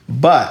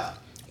 but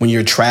when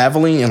you're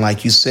traveling and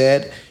like you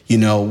said,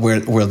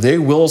 where they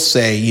will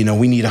say,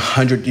 we need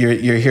 100.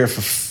 You're here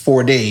for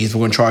 4 days.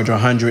 We're going to charge you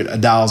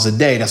 $100 a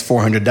day. That's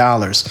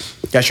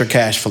 $400. That's your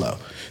cash flow.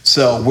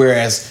 So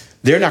whereas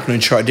they're not going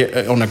to charge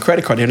on a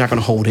credit card, they're not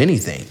going to hold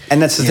anything.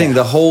 And that's the thing.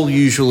 The hold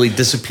usually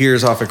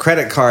disappears off a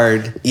credit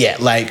card. Yeah,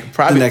 like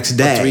probably the next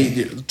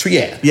day.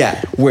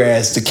 Yeah.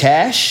 Whereas the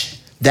cash,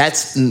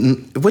 that's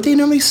what they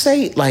normally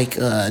say, like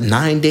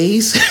 9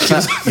 days.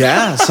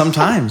 Yeah,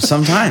 sometimes.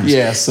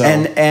 Yeah. So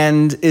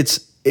and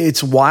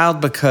it's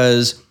wild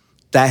because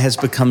that has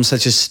become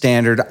such a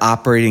standard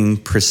operating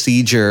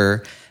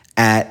procedure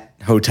at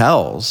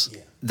hotels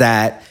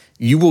that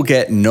you will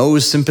get no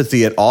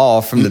sympathy at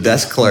all from the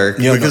desk clerk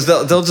because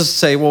they'll just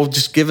say, well,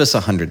 just give us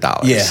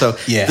 $100. Yeah. So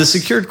the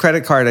secured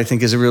credit card, I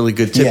think, is a really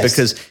good tip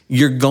because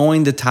you're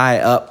going to tie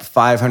up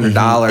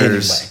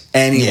 $500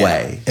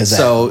 anyway. Yeah,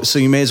 exactly. So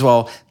you may as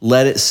well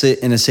let it sit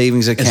in a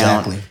savings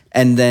account. Exactly.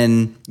 And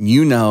then,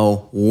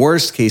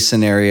 worst case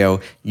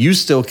scenario, you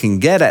still can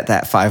get at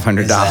that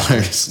 $500.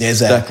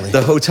 Exactly.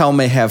 The hotel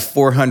may have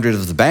 $400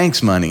 of the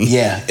bank's money.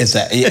 Yeah,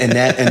 exactly. And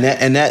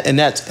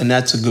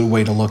that's a good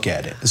way to look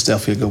at it. It's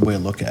definitely a good way to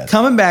look at it.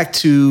 Coming back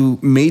to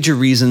major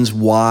reasons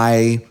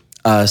why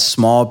a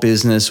small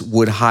business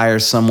would hire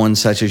someone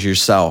such as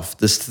yourself,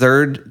 this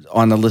third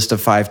on the list of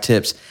 5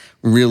 tips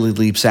really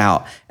leaps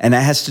out, and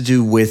that has to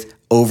do with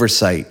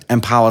oversight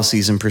and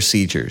policies and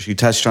procedures. You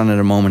touched on it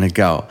a moment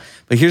ago.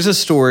 But here's a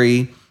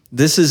story.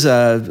 This is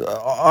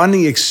on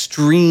the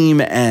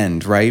extreme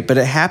end, right? But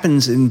it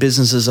happens in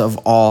businesses of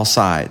all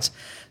sides.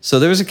 So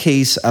there was a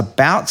case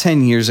about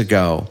 10 years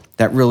ago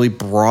that really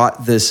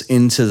brought this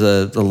into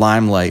the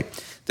limelight.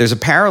 There's a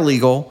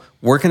paralegal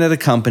working at a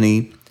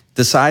company,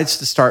 decides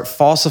to start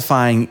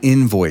falsifying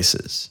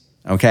invoices.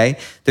 Okay,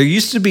 there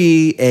used to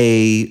be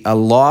a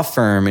law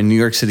firm in New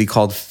York City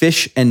called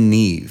Fish and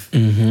Neve.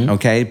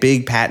 Okay,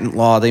 big patent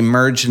law. They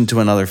merged into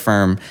another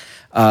firm,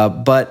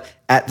 but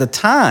at the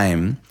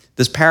time,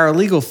 this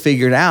paralegal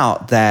figured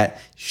out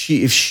that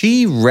if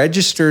she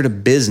registered a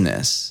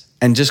business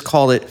and just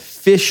called it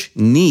Fish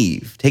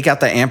Neve, take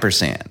out the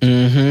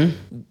ampersand,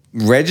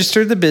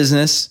 registered the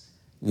business,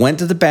 went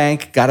to the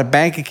bank, got a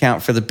bank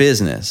account for the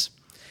business,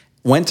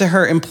 went to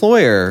her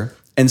employer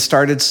and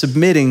started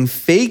submitting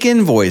fake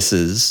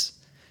invoices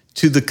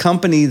to the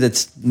company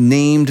that's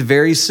named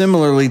very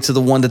similarly to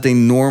the one that they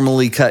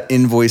normally cut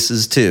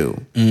invoices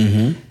to.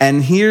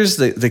 And here's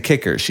the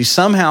kicker. She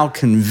somehow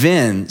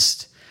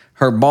convinced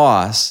her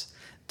boss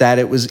that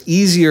it was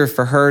easier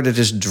for her to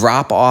just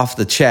drop off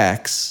the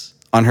checks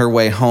on her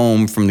way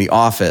home from the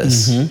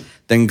office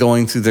than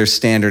going through their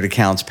standard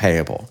accounts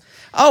payable.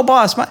 Oh,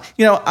 boss,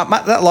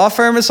 that law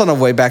firm is on the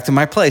way back to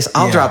my place.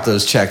 I'll drop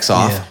those checks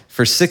off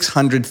for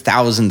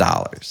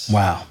 $600,000.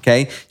 Wow.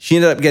 Okay. She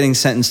ended up getting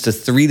sentenced to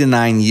 3 to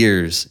 9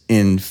 years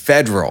in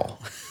federal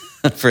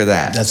for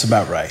that. That's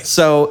about right.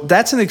 So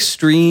that's an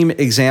extreme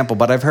example.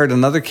 But I've heard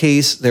another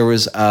case. There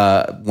was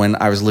when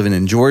I was living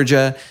in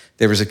Georgia,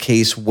 there was a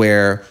case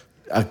where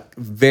a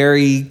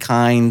very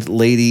kind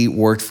lady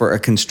worked for a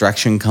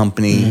construction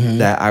company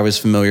that I was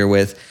familiar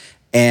with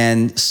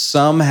and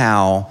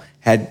somehow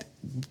had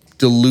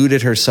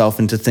deluded herself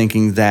into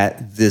thinking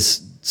that this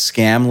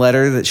scam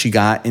letter that she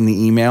got in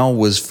the email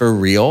was for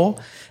real.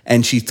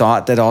 And she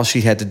thought that all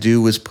she had to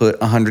do was put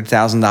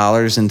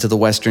 $100,000 into the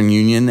Western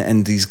Union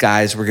and these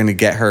guys were going to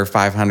get her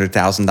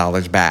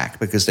 $500,000 back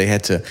because they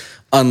had to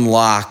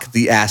unlock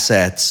the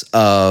assets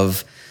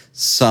of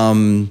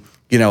some,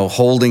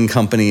 holding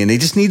company. And they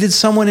just needed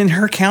someone in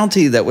her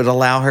county that would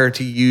allow her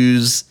to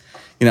use,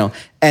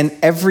 and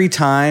every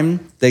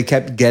time they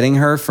kept getting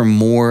her for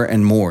more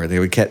and more. They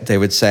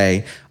would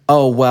say,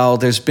 oh, well,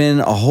 there's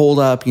been a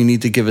holdup. You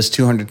need to give us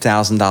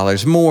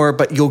 $200,000 more,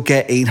 but you'll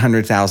get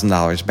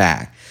 $800,000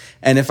 back.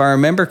 And if I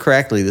remember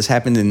correctly, this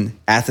happened in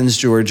Athens,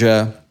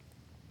 Georgia,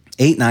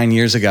 8-9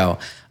 years ago.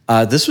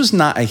 This was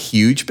not a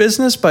huge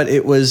business, but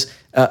it was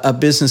a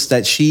business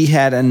that she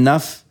had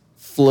enough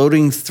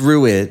floating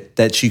through it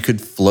that she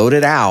could float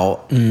it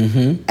out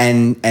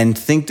and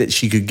think that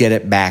she could get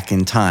it back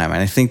in time.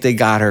 And I think they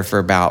got her for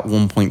about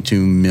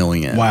 $1.2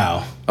 million.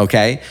 Wow.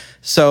 Okay.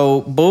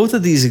 So both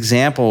of these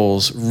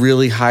examples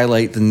really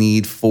highlight the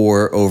need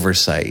for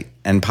oversight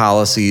and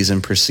policies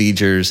and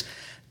procedures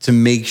to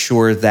make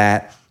sure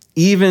that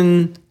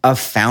even a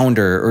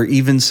founder or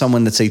even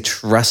someone that's a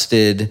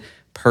trusted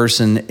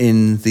person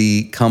in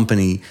the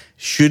company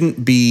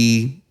shouldn't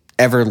be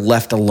ever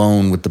left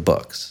alone with the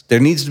books. There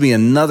needs to be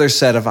another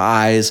set of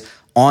eyes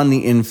on the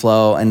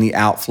inflow and the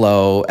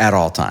outflow at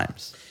all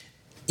times.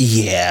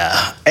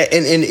 Yeah.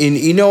 And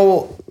you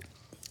know,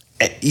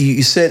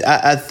 you said,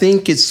 I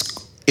think it's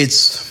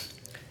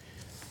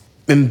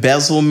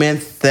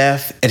embezzlement,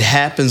 theft. It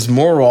happens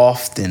more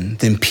often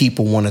than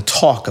people want to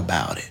talk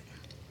about it.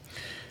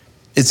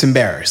 It's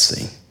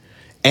embarrassing.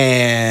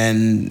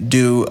 And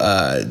who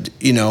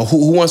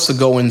wants to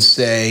go and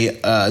say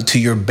to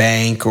your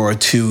bank or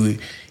to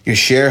your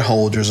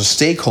shareholders or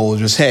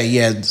stakeholders, hey,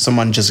 yeah,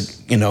 someone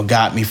just,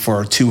 got me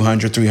for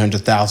 $200,000,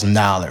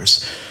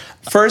 $300,000.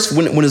 First,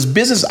 when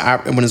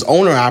his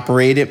owner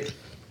operated,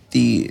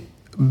 the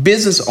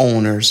business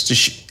owners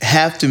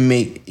have to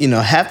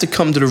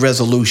come to the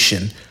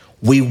resolution,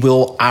 we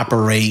will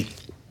operate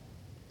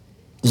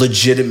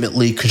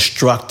legitimately,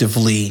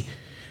 constructively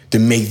to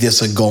make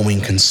this a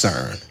going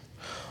concern.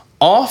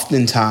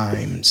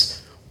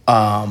 Oftentimes,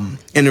 and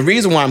the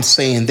reason why I'm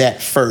saying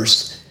that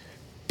first,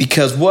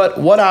 because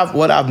what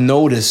I've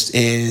noticed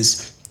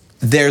is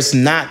there's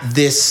not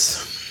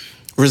this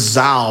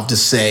resolve to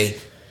say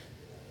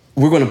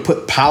we're going to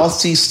put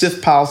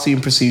stiff policy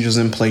and procedures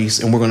in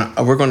place, and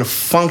we're going to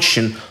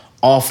function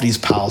off these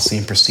policy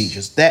and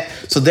procedures.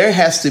 So there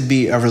has to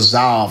be a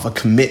resolve, a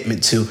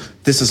commitment to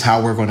this is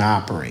how we're going to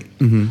operate.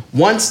 Mm-hmm.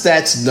 Once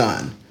that's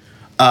done,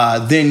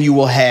 then you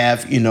will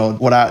have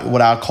what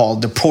I call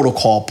the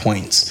protocol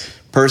points.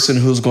 Person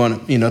who's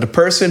going to the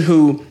person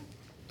who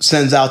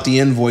sends out the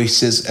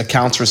invoices,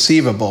 accounts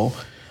receivable,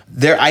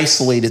 they're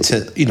isolated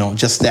to,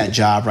 just that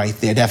job right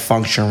there, that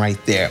function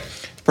right there.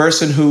 The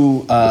person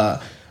who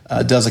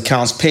does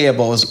accounts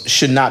payable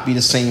should not be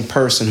the same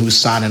person who's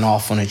signing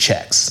off on the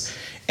checks.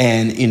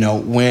 And,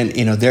 when,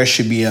 there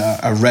should be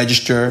a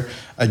register,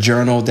 a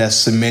journal that's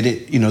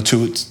submitted, to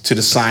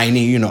the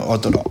signee, or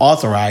to the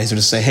authorizer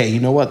to say, hey, you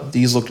know what,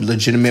 these look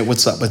legitimate.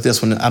 What's up with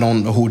this one? I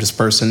don't know who this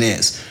person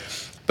is.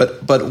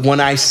 But when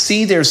I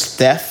see there's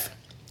theft,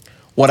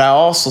 what I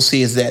also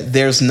see is that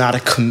there's not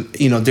a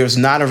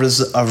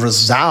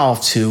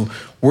resolve to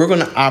we're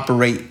going to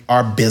operate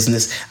our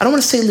business. I don't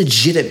want to say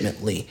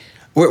legitimately.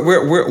 We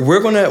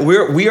are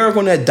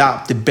going to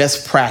adopt the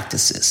best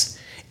practices.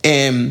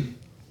 And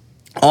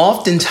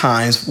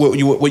oftentimes, what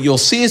you'll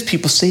see is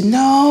people say,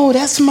 "No,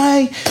 that's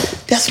my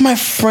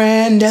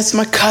friend, that's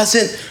my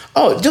cousin.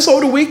 Oh, just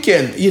over the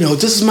weekend,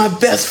 this is my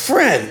best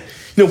friend.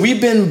 We've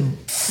been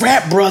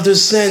frat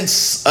brothers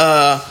since."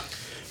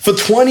 For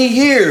 20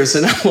 years.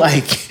 And I'm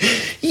like,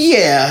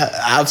 yeah,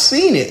 I've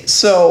seen it.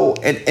 So,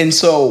 and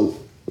so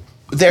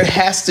there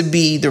has to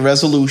be the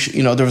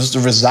resolution, there's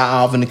the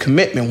resolve and the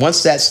commitment.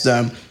 Once that's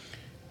done,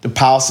 the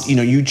policy,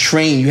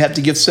 you have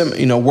to give some,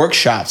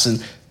 workshops.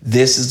 And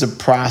this is the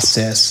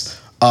process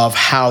of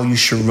how you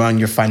should run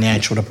your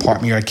financial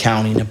department, your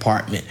accounting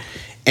department.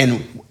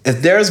 And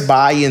if there's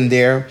buy-in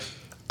there,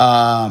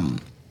 and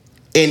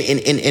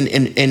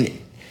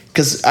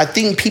because I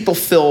think people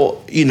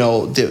feel,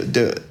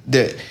 the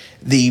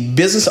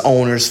business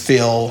owners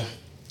feel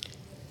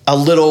a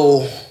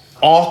little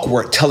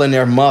awkward telling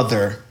their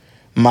mother,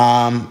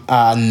 "Mom,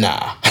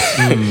 nah."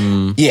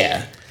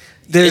 Yeah.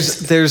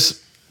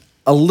 There's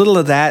a little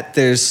of that.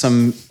 There's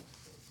some.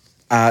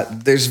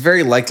 There's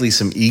very likely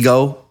some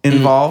ego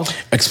involved.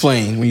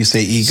 Explain when you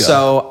say ego.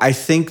 So I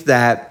think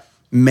that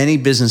many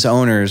business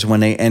owners,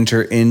 when they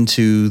enter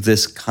into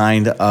this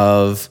kind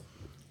of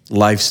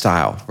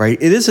lifestyle, right?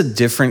 It is a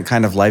different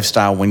kind of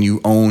lifestyle when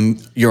you own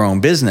your own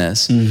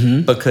business,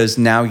 because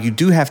now you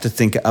do have to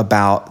think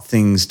about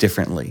things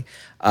differently.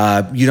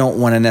 You don't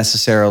want to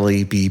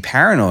necessarily be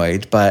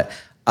paranoid, but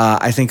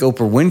I think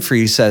Oprah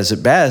Winfrey says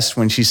it best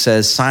when she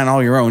says, sign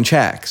all your own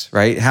checks,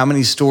 right? How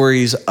many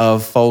stories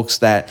of folks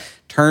that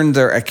turned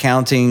their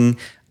accounting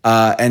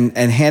and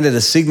handed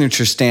a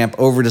signature stamp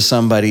over to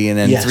somebody, and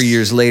then 3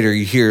 years later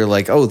you hear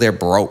like, oh, they're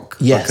broke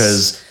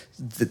because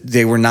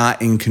they were not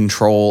in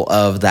control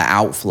of the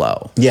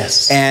outflow.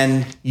 Yes.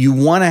 And you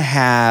want to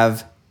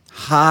have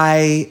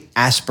high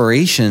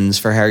aspirations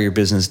for how your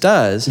business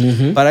does.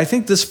 But I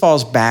think this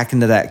falls back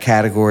into that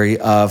category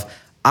of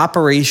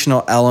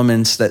operational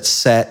elements that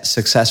set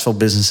successful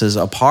businesses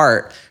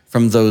apart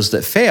from those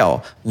that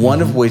fail.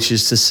 One of which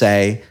is to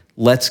say,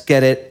 let's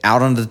get it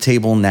out on the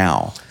table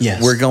now.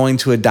 Yes. We're going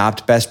to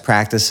adopt best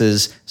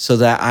practices so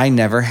that I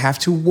never have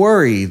to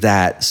worry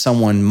that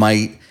someone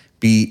might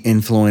be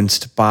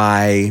influenced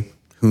by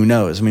who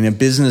knows. I mean, a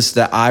business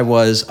that I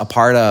was a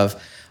part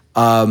of,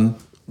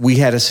 we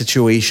had a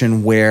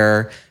situation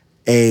where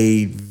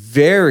a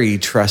very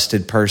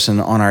trusted person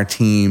on our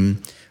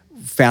team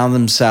found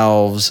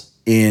themselves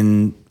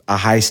in a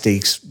high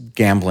stakes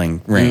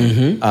gambling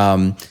ring.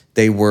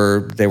 They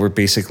were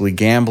basically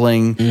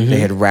gambling. They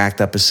had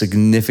racked up a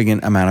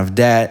significant amount of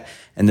debt,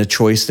 and the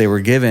choice they were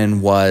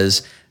given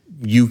was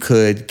you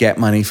could get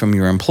money from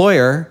your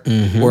employer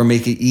or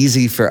make it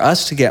easy for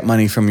us to get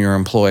money from your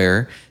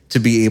employer to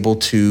be able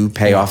to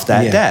pay off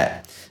that debt.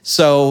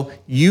 So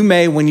you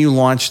may, when you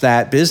launch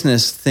that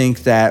business,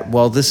 think that,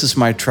 well, this is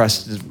my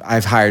trust.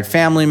 I've hired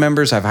family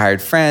members, I've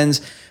hired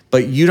friends,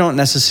 but you don't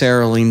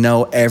necessarily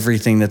know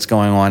everything that's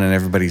going on in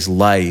everybody's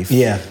life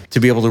to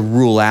be able to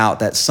rule out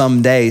that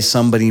someday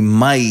somebody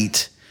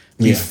might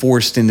be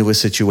forced into a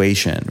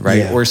situation,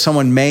 right? Or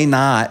someone may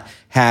not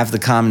have the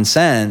common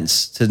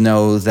sense to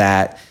know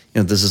that,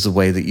 this is the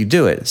way that you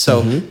do it.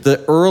 So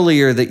the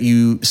earlier that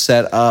you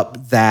set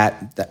up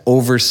that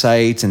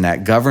oversight and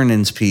that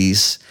governance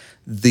piece,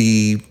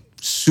 the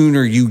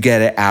sooner you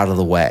get it out of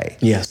the way.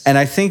 Yes. And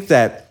I think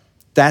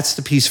that's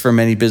the piece for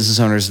many business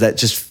owners that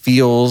just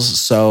feels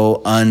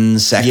so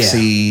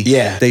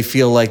unsexy. They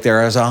feel like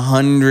there is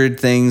 100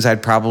 things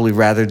I'd probably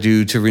rather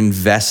do to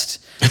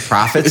invest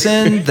profits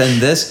in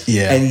than this.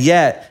 And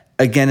yet,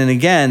 again and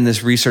again,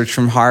 this research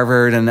from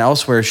Harvard and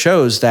elsewhere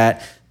shows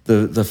that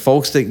the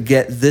folks that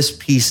get this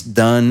piece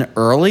done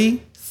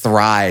early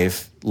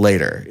thrive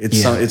later.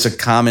 It's a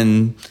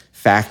common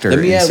factor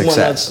in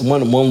success.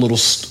 Let me add one little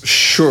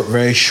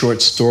very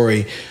short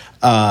story.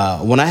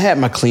 When I had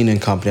my cleaning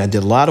company, I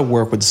did a lot of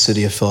work with the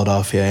city of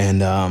Philadelphia,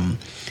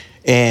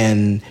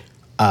 and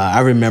I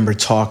remember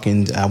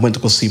I went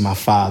to go see my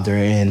father,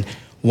 and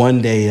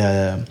one day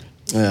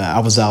I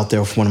was out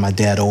there with one of my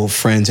dad's old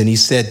friends, and he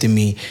said to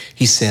me,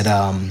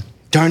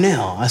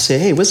 Darnell, I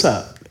said, hey, what's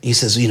up? He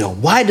says,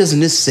 why doesn't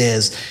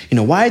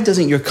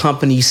your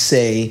company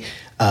say,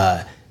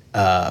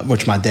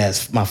 which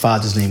my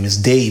father's name is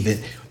David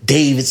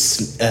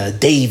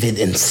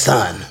and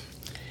Son.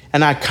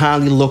 And I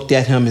kindly looked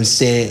at him and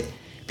said,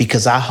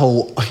 because I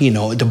hold,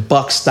 the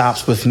buck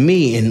stops with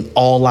me and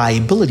all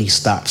liability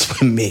stops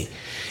with me.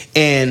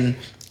 And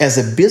as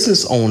a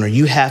business owner,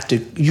 you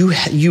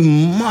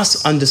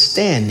must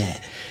understand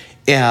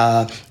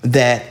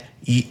that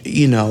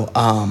you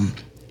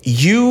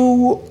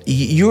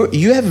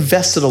have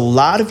invested a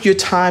lot of your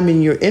time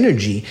and your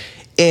energy.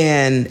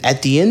 And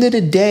at the end of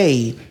the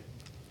day,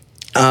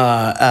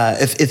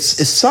 if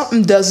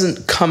something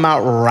doesn't come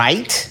out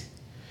right,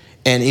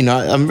 and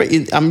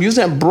I'm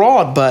using that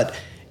broad, but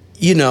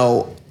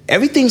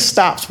everything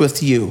stops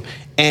with you,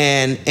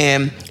 and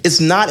it's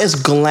not as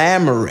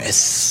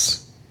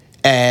glamorous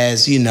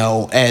as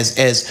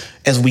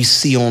as we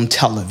see on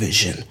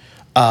television.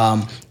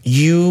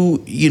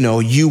 You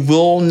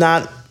will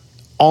not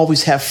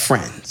always have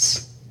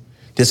friends.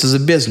 This is a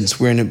business.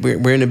 We're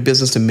in a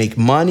business to make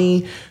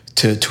money,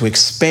 to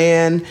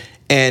expand,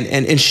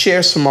 and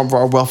share some of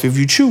our wealth if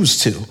you choose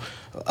to.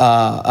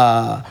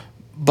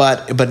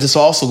 But this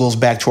also goes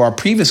back to our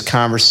previous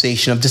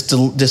conversation of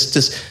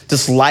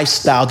this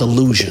lifestyle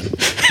delusion.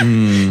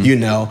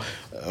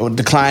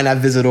 The client I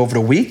visited over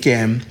the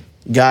weekend,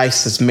 guy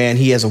says, man,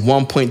 he has a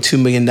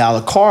 $1.2 million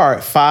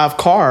car, 5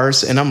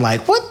 cars, and I'm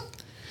like, what?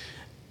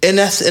 And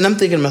I'm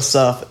thinking to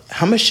myself,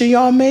 how much do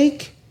y'all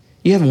make?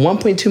 You have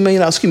 $1.2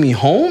 million,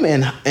 home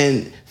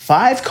and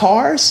 5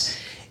 cars.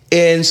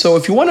 And so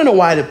if you want to know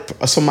why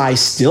somebody's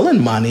stealing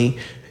money,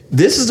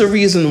 this is the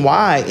reason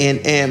why.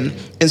 And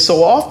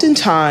so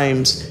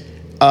oftentimes,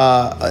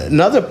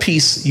 another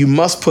piece you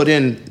must put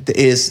in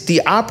is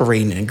the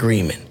operating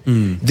agreement.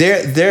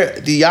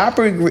 The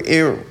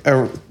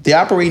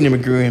operating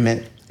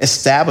agreement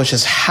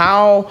establishes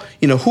how,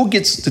 who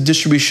gets the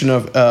distribution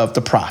of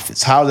the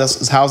profits, how's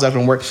that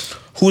going to work,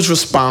 who's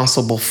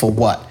responsible for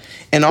what.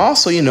 And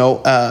also,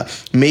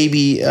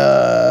 maybe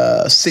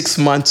 6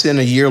 months in,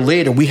 a year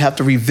later, we have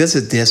to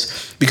revisit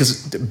this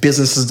because the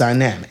business is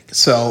dynamic.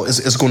 So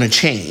it's going to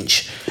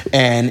change.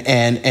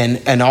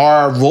 And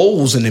our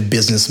roles in the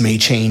business may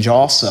change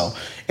also.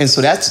 And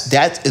so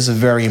that is a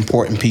very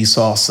important piece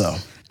also.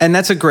 And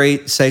that's a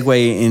great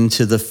segue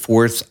into the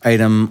 4th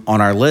item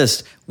on our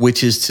list,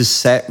 which is to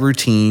set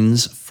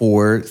routines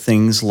for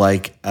things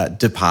like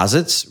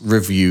deposits,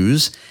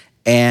 reviews,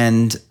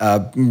 and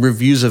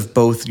reviews of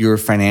both your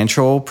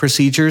financial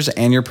procedures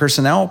and your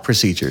personnel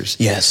procedures.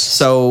 Yes.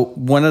 So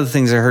one of the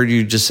things I heard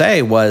you just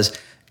say was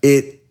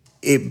it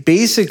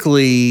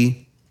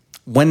basically,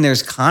 when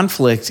there's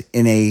conflict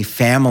in a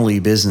family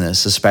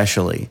business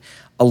especially,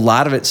 a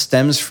lot of it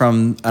stems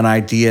from an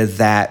idea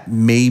that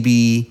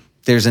maybe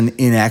there's an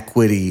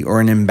inequity or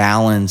an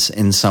imbalance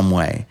in some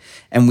way.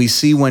 And we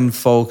see when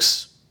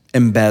folks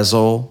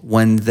embezzle,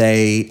 when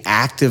they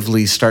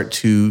actively start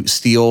to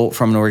steal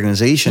from an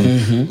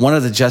organization, one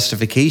of the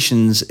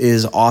justifications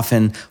is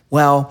often,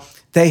 well,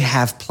 they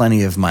have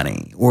plenty of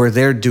money or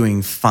they're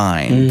doing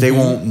fine. They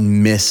won't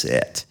miss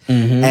it.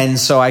 And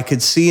so I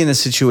could see in a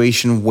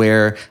situation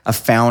where a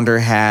founder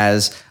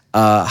has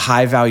a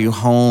high value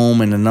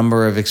home and a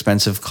number of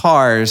expensive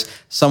cars,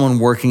 someone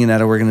working in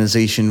that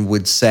organization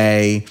would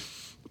say,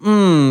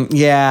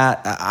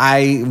 yeah,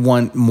 I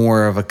want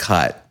more of a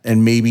cut.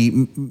 And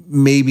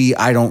maybe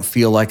I don't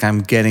feel like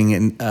I'm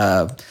getting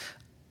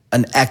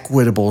an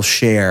equitable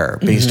share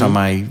based on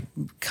my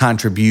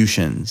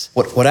contributions.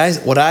 What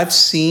I've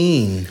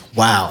seen,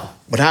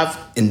 what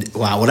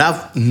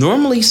I've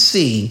normally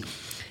see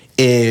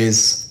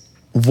is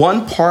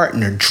one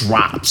partner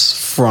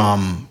drops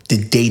from the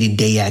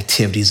day-to-day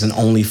activities and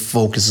only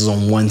focuses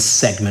on one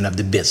segment of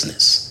the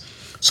business.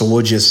 So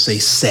we'll just say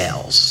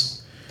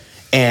sales.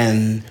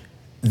 And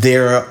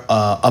they're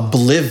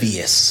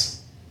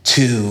oblivious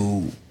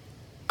to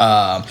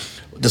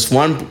this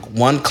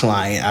one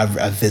client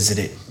I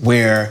visited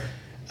where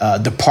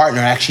the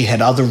partner actually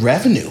had other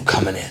revenue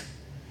coming in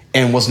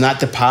and was not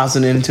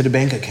deposited into the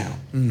bank account.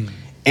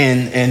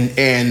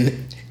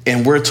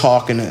 And we're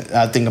talking,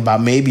 I think about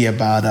maybe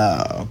about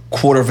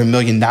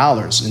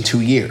 $250,000 in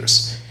 2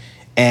 years.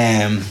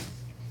 And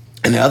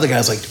the other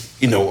guy's like,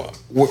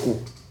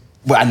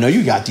 well, I know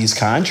you got these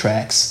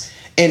contracts.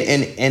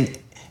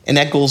 And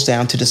that goes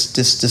down to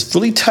this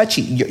really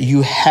touchy.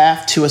 You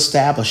have to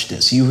establish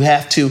this. You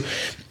have to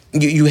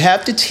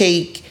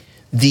take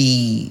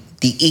the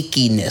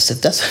ickiness,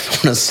 if that's what I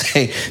want to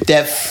say,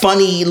 that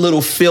funny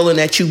little feeling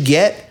that you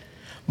get.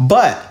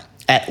 But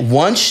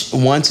once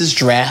it's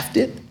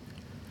drafted,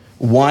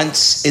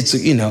 once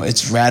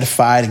it's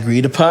ratified,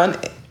 agreed upon,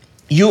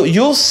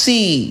 you'll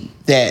see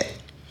that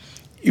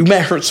you may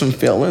hurt some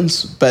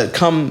feelings, but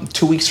come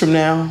 2 weeks from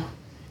now,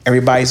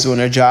 everybody's doing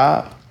their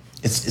job.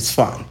 It's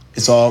fun.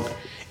 It's all,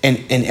 and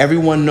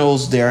everyone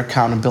knows their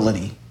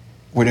accountability,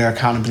 where their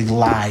accountability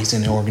lies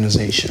in the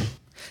organization.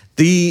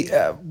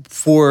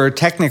 For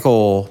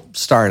technical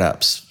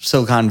startups,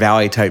 Silicon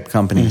Valley type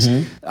companies,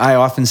 I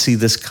often see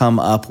this come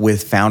up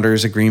with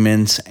founders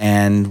agreements,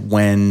 and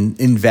when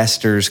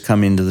investors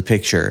come into the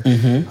picture,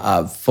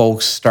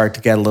 folks start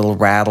to get a little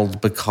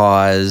rattled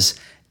because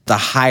the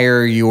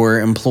higher your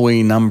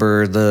employee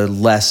number, the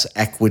less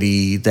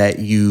equity that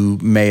you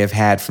may have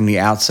had from the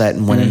outset.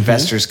 And when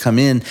investors come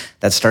in,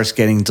 that starts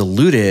getting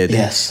diluted.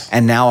 Yes.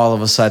 And now all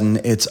of a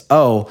sudden it's,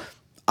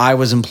 I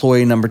was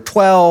employee number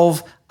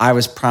 12. I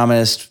was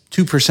promised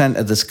 2%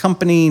 of this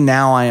company.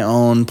 Now I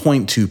own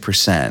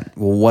 0.2%.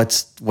 Well,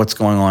 what's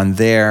going on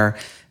there?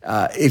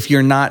 If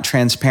you're not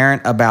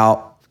transparent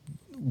about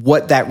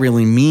what that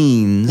really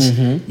means,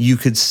 you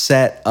could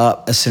set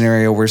up a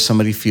scenario where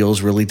somebody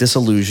feels really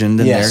disillusioned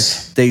and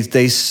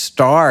they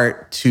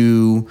start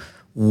to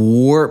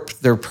warp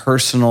their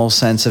personal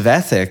sense of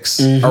ethics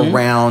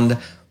around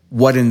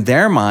what in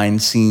their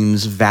mind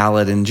seems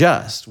valid and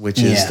just,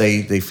 which is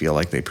they feel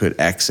like they put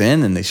X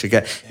in and they should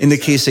get. In the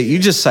case that you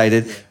just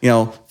cited,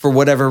 for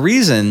whatever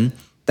reason,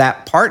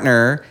 that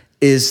partner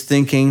is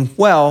thinking,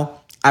 well,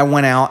 I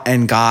went out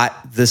and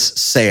got this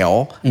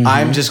sale.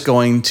 I'm just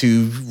going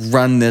to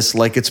run this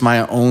like it's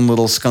my own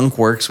little skunk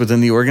works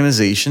within the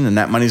organization, and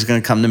that money's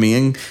going to come to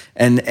me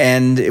and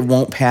it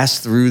won't pass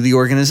through the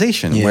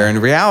organization. Where in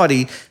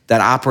reality, that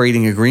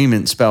operating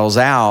agreement spells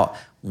out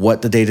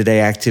what the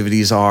day-to-day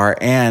activities are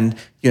and,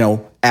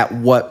 at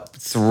what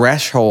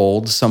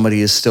threshold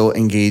somebody is still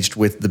engaged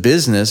with the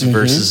business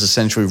versus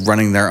essentially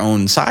running their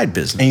own side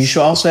business. And you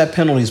should also have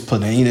penalties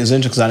put in. It's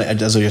interesting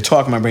because as you're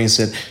talking, my brain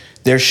said,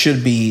 there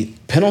should be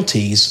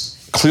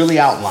penalties clearly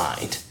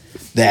outlined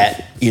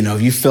that,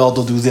 if you failed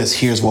to do this,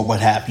 here's what would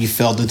happen. You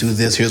failed to do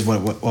this, here's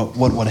what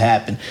would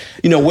happen.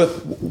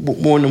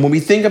 When we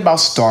think about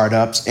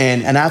startups,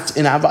 and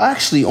I've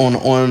actually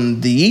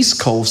on the East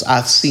Coast,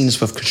 I've seen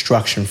this with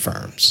construction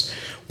firms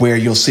where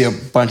you'll see a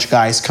bunch of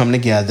guys come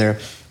together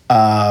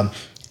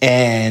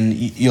and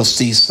you'll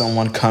see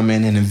someone come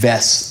in and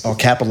invest or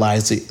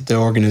capitalize the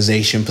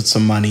organization, put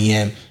some money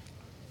in,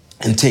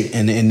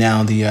 and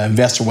now the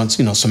investor wants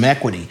some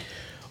equity.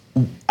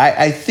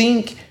 I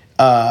think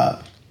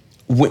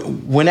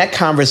when that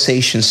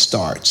conversation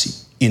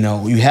starts,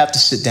 you have to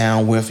sit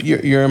down with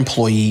your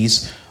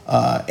employees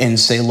and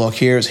say, look,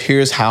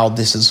 here's how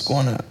this is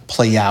going to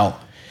play out.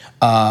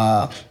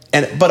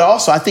 But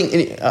also I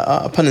think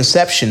upon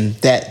inception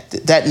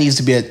that needs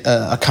to be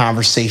a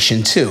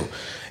conversation too,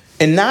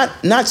 and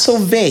not so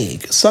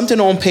vague. Something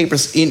on paper.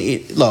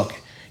 Look.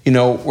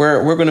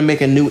 We're going to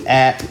make a new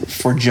app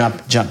for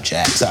jump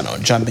jacks. I don't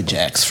know, jumping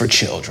jacks for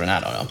children. I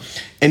don't know.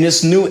 And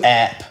this new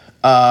app,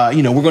 we're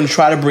going to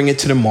try to bring it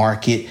to the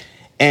market.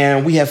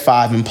 And we have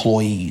 5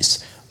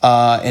 employees,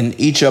 and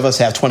each of us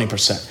have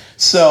 20%.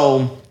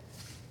 So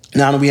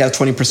now that we have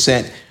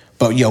 20%,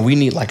 but we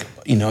need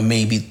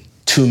maybe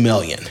 $2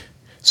 million.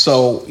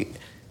 So,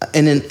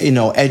 and then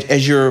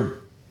as you're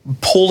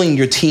pulling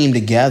your team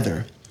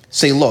together,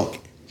 say, look,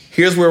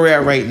 here's where we're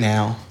at right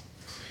now.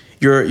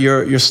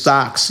 Your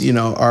stocks,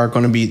 are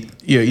going to be,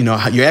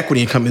 your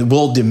equity income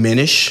will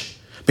diminish,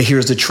 but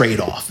here's the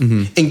trade-off,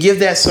 and give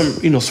that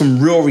some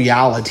real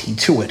reality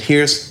to it.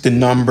 Here's the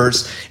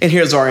numbers, and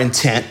here's our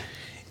intent.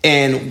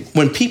 And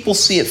when people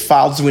see it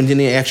follow through, and then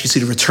they actually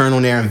see the return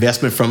on their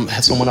investment from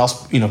someone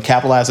else,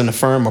 capitalizing the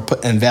firm or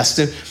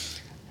invested,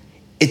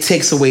 it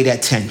takes away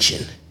that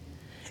tension.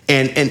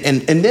 And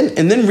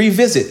then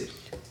revisit,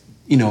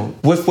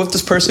 with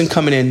this person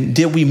coming in,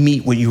 did we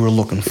meet what you were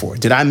looking for?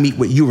 Did I meet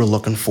what you were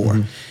looking for?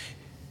 Mm-hmm.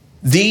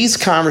 These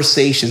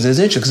conversations is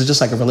interesting because it's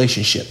just like a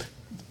relationship.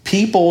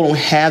 People don't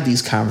have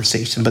these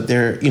conversations, but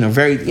they're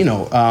very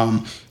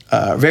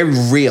very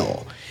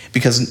real,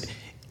 because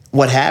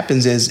what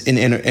happens is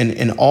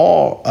in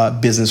all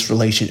business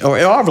relations or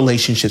in all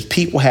relationships,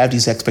 people have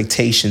these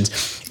expectations,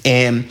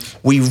 and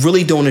we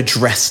really don't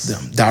address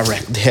them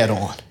direct head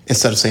on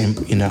instead of saying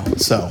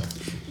so.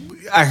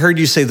 I heard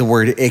you say the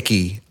word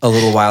icky a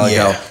little while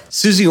ago.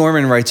 Susie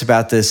Orman writes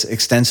about this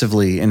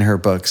extensively in her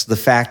books. The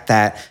fact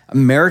that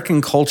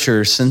American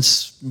culture,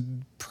 since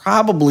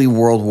probably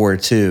World War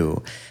II,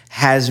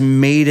 has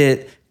made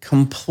it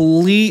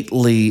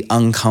completely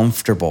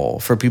uncomfortable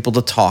for people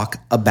to talk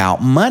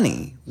about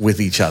money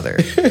with each other.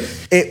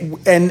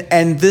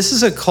 And this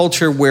is a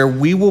culture where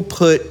we will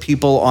put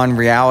people on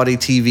reality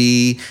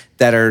TV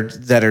that are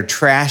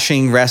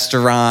trashing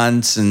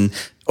restaurants and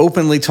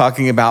openly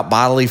talking about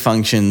bodily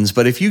functions.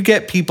 But if you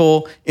get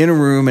people in a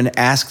room and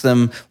ask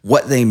them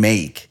what they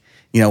make,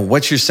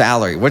 what's your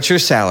salary? What's your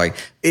salary?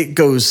 It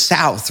goes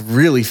south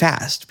really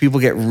fast.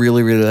 People get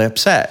really, really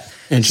upset.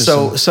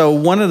 Interesting. So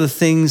one of the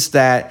things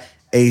that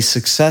a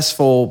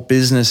successful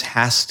business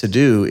has to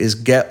do is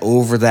get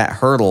over that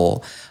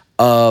hurdle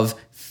of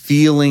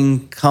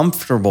feeling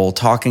comfortable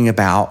talking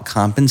about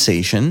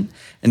compensation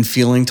and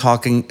feeling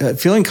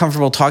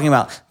comfortable talking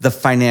about the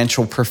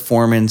financial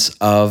performance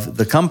of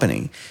the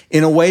company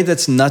in a way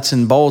that's nuts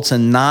and bolts,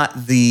 and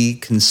not the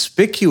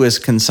conspicuous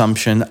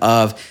consumption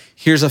of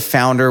here's a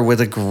founder with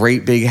a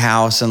great big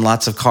house and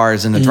lots of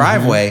cars in the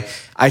driveway.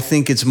 I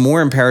think it's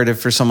more imperative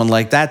for someone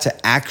like that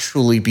to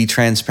actually be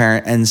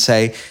transparent and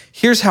say,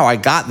 here's how I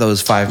got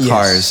those 5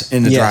 cars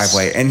in the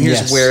driveway, and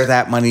here's where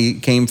that money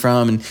came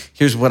from, and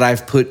here's what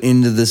I've put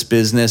into this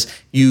business.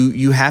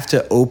 You have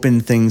to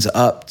open things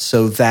up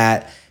so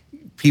that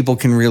people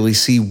can really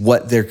see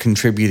what they're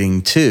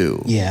contributing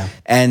to. Yeah.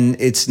 And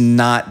it's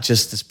not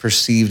just this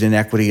perceived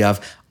inequity of,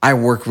 I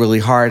work really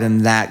hard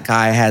and that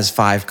guy has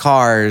 5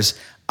 cars,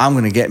 I'm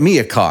going to get me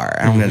a car.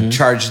 I'm going to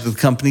charge the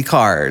company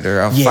card,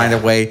 or I'll find a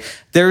way.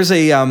 There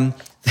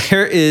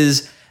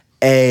is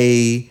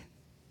a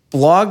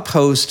blog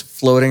post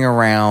floating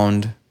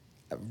around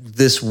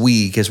this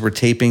week as we're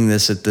taping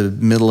this at the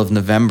middle of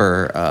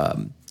November.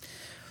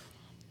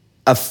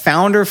 A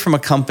founder from a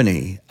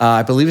company,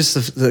 I believe it's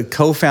the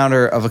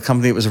co-founder of a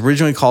company. It was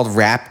originally called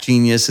Rap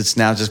Genius. It's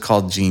now just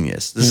called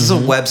Genius. This is a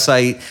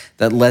website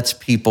that lets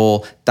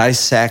people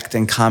dissect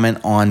and comment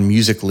on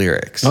music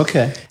lyrics.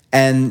 Okay.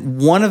 And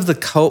one of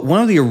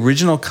the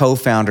original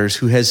co-founders,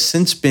 who has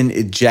since been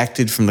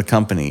ejected from the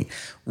company,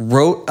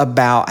 wrote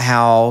about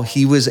how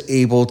he was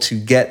able to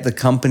get the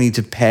company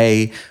to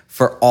pay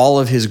for all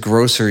of his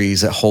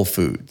groceries at Whole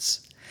Foods.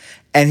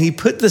 And he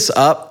put this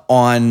up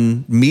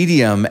on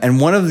Medium, and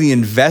one of the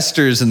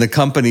investors in the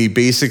company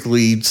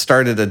basically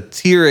started a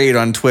tirade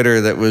on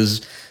Twitter that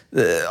was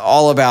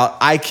all about,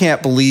 I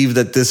can't believe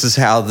that this is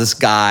how this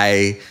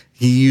guy,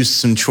 he used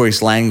some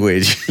choice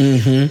language,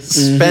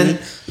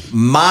 spent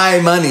my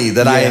money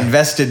that I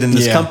invested in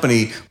this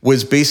company,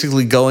 was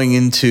basically going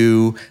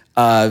into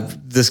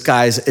this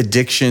guy's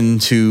addiction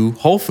to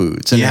Whole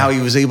Foods, and how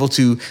he was able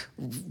to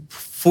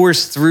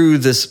force through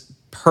this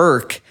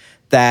perk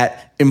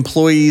that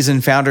employees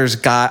and founders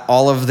got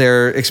all of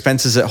their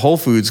expenses at Whole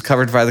Foods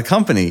covered by the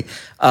company.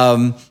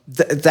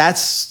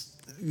 That's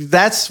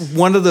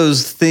one of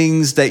those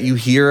things that you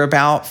hear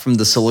about from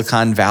the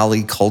Silicon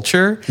Valley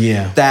culture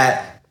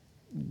that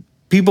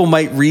people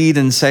might read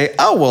and say,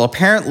 oh, well,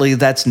 apparently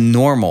that's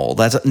normal.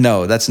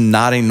 That's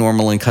not a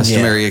normal and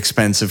customary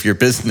expense of your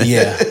business.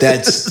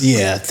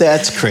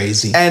 That's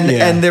crazy.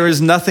 And there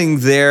was nothing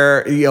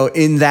there,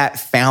 in that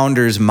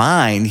founder's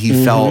mind.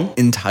 He felt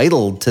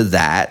entitled to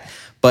that.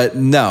 But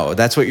no,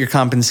 that's what your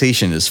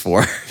compensation is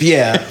for. I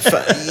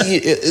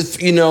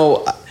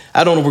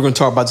don't know if we're going to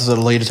talk about this at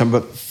a later time,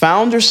 but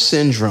founder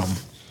syndrome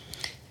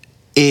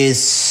is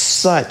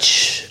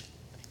such...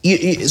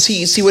 You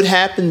see what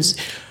happens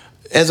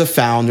as a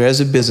founder, as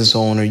a business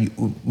owner,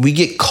 we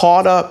get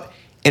caught up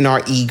in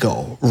our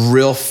ego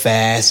real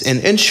fast.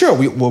 And sure,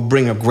 we'll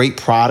bring a great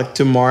product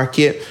to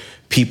market.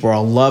 People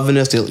are loving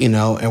us,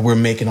 and we're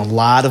making a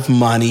lot of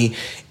money.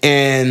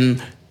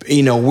 And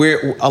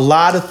a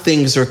lot of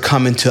things are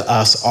coming to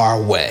us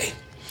our way.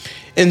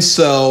 And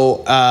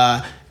so,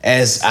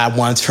 as I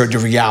once heard, the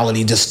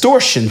reality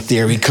distortion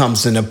theory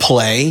comes into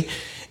play.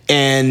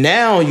 And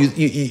now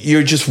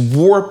you're just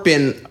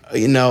warping,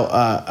 you're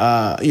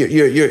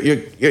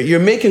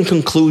making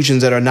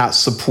conclusions that are not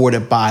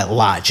supported by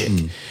logic,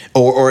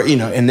 or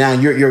and now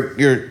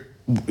you're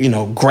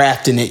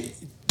grafting it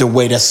the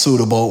way that's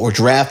suitable, or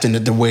drafting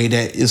it the way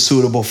that is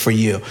suitable for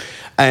you.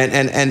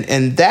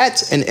 And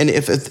that's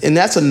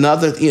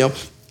another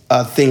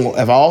thing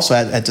I've also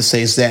had to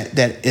say is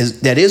that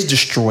is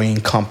destroying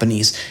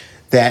companies,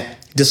 that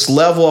this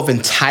level of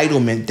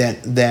entitlement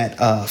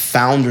that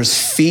founders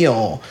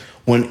feel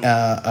when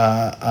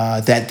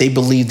that they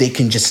believe they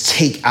can just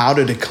take out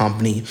of the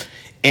company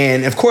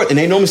And of course, and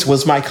they know me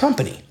was my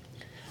company.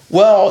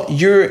 Well,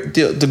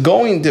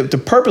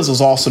 the purpose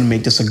was also to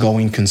make this a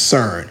going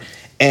concern,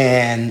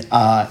 and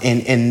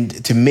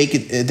to make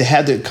it, to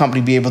have the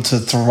company be able to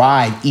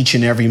thrive each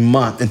and every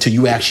month until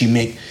you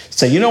actually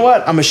say, you know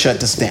what, I'm gonna shut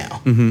this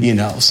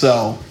down.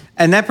 So.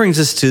 And that brings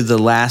us to the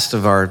last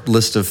of our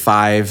list of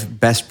 5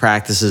 best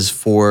practices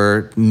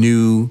for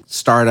new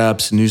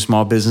startups, new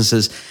small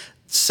businesses.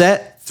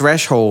 Set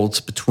thresholds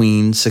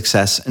between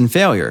success and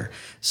failure.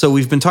 So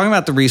we've been talking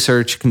about the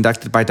research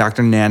conducted by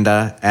Dr.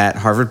 Nanda at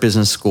Harvard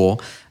Business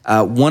School.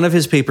 One of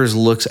his papers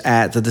looks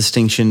at the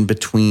distinction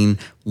between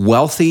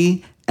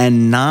wealthy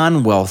and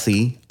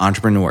non-wealthy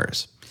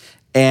entrepreneurs,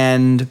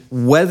 and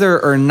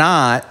whether or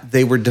not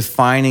they were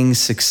defining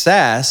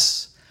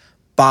success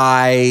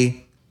by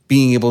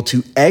being able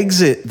to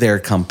exit their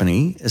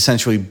company,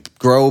 essentially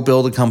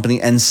build a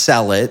company and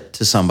sell it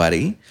to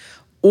somebody,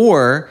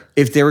 or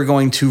if they were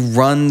going to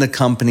run the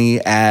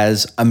company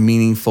as a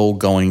meaningful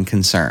going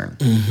concern.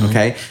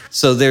 Okay?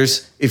 So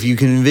if you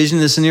can envision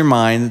this in your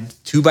mind,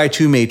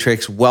 2x2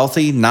 matrix,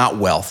 wealthy, not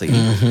wealthy.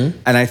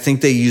 And I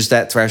think they use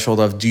that threshold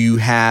of, do you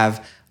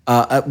have,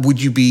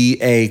 would you be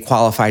a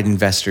qualified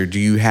investor? Do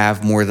you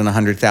have more than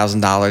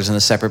 $100,000 in a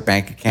separate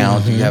bank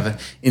account? Do you have an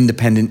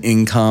independent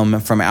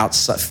income from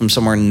outside, from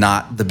somewhere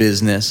not the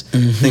business?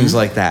 Things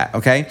like that,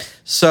 okay?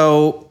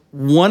 So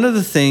one of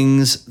the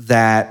things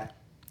that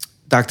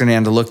Dr.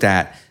 Nanda looked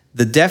at,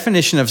 the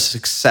definition of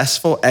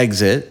successful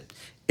exit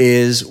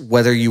is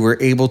whether you were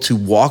able to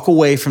walk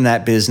away from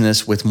that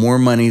business with more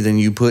money than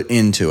you put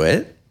into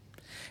it,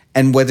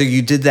 and whether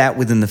you did that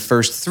within the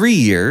first 3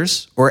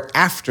 years or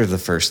after the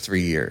first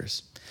 3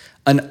 years.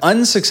 An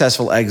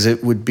unsuccessful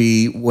exit would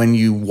be when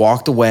you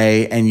walked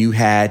away and you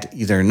had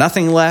either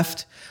nothing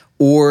left,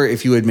 or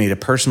if you had made a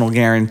personal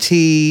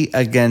guarantee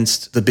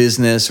against the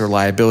business or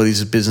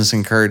liabilities the business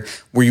incurred,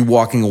 were you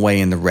walking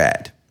away in the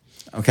red?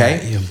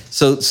 Okay?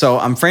 So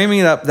I'm framing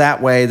it up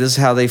that way. This is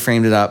how they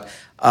framed it up.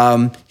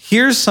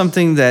 Here's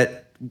something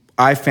that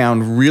I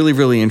found really,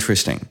 really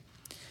interesting.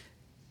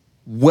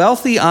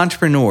 Wealthy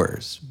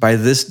entrepreneurs, by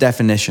this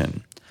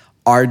definition,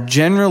 are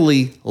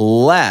generally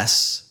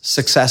less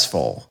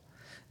successful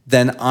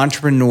than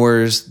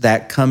entrepreneurs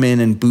that come in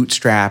and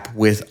bootstrap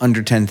with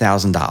under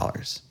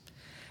 $10,000.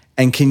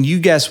 And can you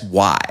guess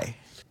why?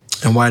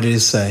 And why did it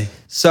say?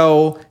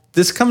 So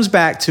this comes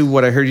back to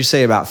what I heard you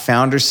say about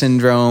founder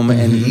syndrome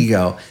and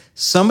ego.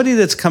 Somebody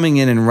that's coming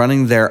in and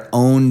running their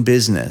own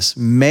business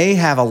may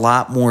have a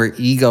lot more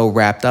ego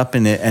wrapped up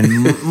in it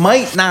and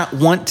might not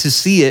want to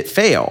see it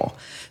fail.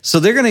 So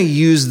they're going to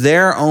use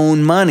their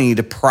own money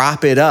to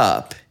prop it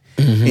up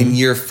in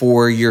year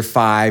 4, year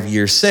 5,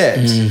 year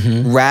 6,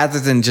 rather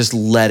than just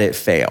let it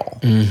fail.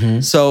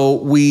 So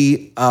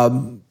we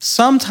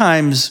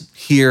sometimes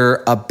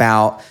hear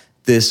about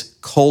this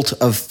cult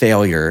of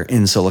failure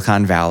in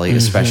Silicon Valley,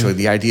 especially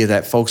the idea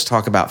that folks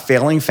talk about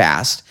failing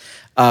fast.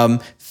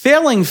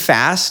 Failing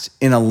fast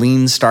in a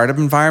lean startup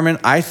environment,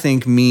 I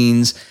think,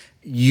 means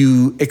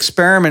you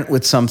experiment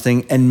with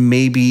something and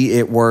maybe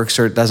it works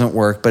or it doesn't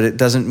work, but it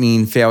doesn't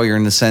mean failure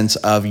in the sense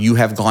of you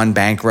have gone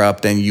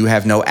bankrupt and you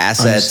have no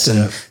assets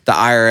and the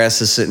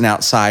IRS is sitting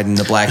outside in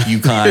the black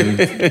Yukon.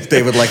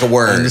 They would like a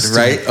word,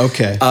 right?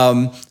 Okay.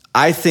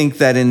 I think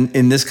that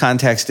in this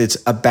context, it's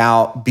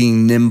about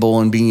being nimble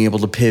and being able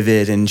to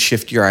pivot and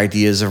shift your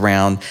ideas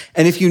around.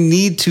 And if you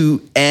need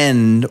to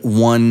end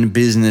one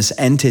business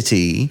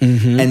entity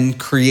and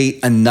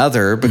create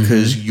another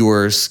because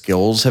your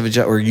skills have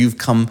adjusted or you've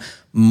come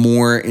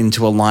more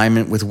into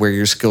alignment with where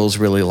your skills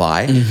really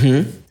lie,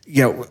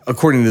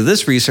 according to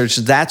this research,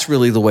 that's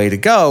really the way to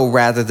go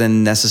rather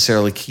than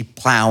necessarily keep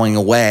plowing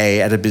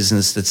away at a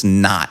business that's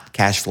not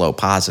cash flow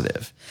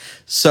positive.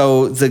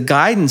 So the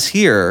guidance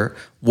here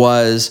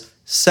was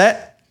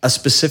set a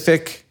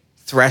specific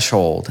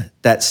threshold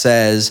that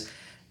says,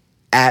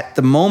 at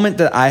the moment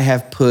that I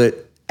have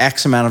put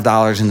X amount of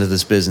dollars into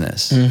this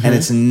business and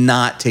it's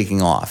not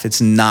taking off, it's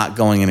not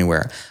going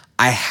anywhere,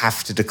 I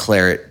have to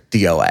declare it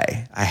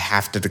DOA. I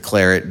have to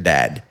declare it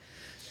dead.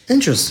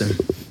 Interesting.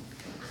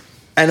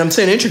 And I'm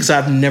saying interesting because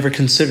I've never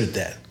considered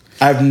that.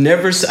 I have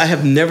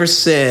never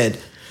said,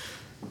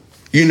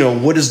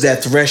 what is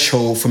that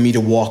threshold for me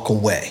to walk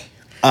away?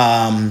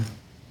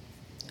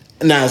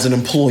 Now, as an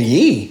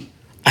employee,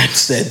 I've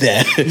said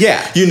that.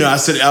 Yeah. I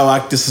said,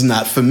 this is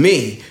not for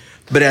me.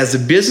 But as a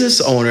business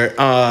owner,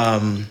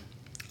 I'm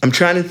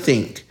trying to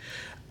think.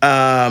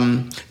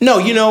 No,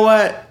 you know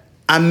what?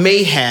 I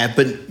may have,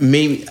 but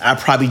maybe I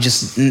probably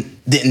just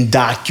didn't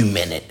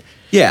document it.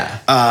 Yeah.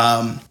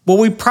 Well,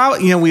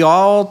 we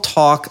all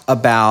talk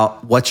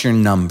about what's your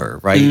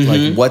number, right?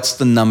 Like, what's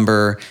the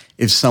number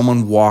if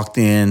someone walked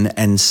in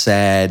and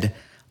said,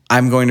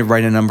 I'm going to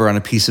write a number on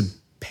a piece of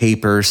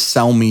paper,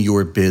 sell me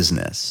your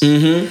business.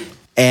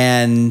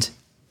 And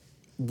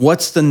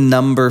what's the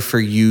number for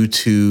you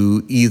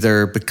to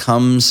either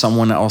become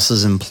someone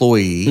else's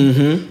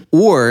employee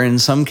or in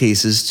some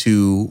cases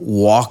to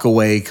walk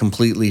away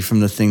completely from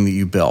the thing that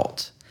you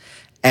built?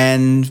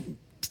 And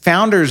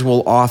founders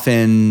will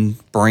often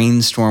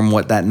brainstorm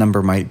what that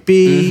number might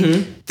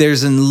be.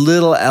 There's a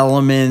little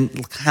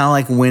element, kind of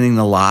like winning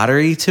the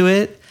lottery to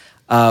it.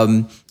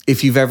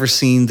 If you've ever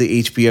seen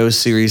the HBO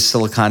series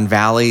Silicon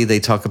Valley, they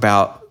talk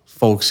about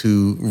folks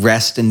who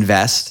rest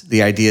invest,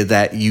 the idea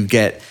that you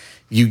get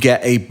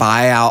a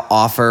buyout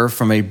offer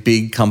from a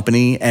big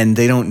company and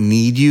they don't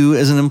need you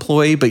as an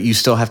employee, but you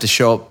still have to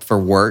show up for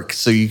work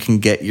so you can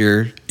get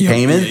your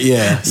payment.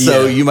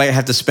 So you might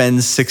have to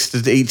spend 6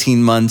 to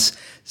 18 months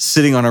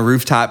sitting on a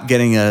rooftop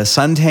getting a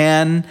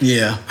suntan,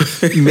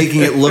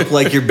 making it look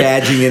like you're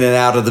badging in and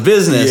out of the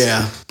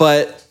business.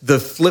 But the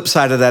flip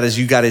side of that is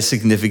you got a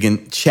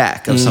significant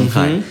check of some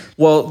kind.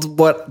 Well,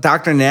 what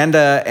Dr.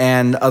 Nanda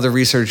and other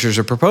researchers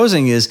are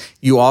proposing is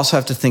you also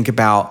have to think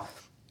about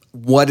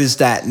what is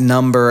that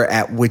number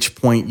at which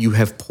point you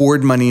have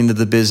poured money into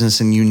the business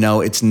and you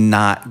know it's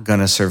not going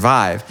to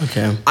survive.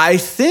 I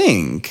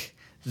think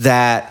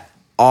that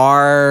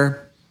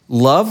our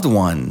loved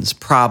ones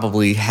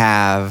probably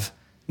have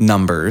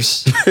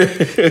numbers.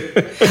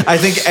 I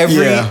think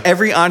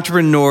every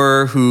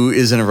entrepreneur who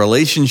is in a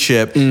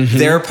relationship,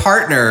 their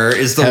partner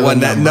is the one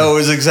that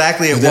knows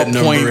exactly at what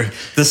point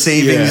the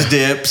savings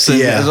dips.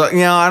 And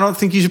I don't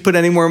think you should put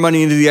any more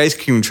money into the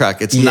ice cream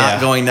truck. It's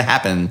not going to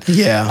happen.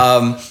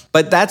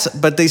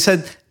 But they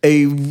said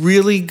a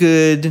really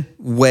good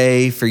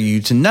way for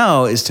you to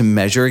know is to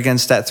measure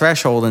against that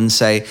threshold and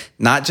say,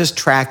 not just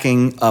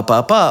tracking up,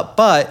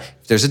 but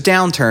if there's a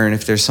downturn,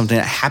 if there's something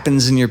that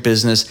happens in your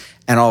business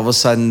and all of a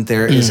sudden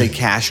there is a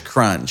cash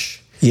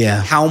crunch,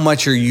 how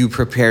much are you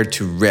prepared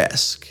to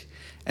risk?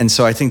 And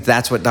so I think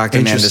that's what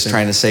Dr. Nanda is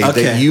trying to say,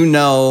 that you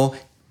know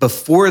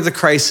before the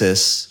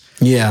crisis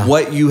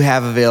what you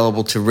have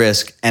available to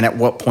risk and at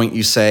what point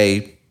you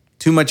say,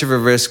 too much of a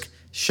risk,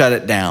 shut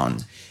it down.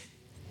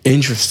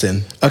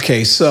 Interesting.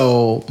 Okay,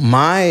 so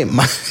my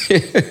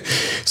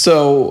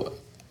so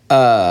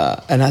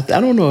and I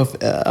don't know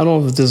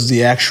if this is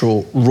the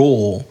actual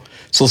rule.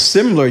 So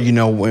similar,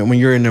 when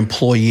you're an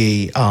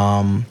employee,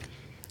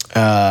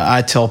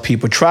 I tell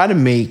people try to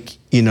make,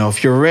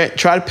 if your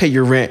try to pay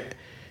your rent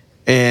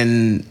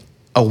in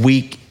a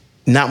week,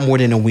 not more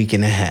than a week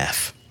and a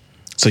half.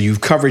 So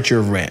you've covered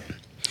your rent.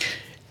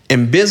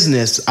 In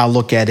business, I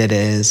look at it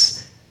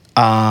as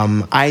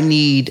I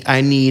need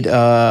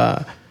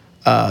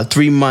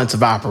 3 months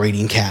of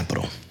operating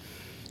capital.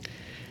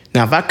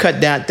 Now, if I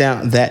cut that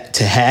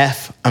to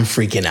half, I'm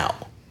freaking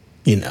out,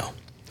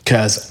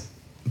 because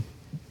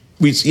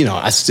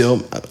I'm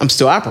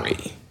still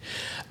operating.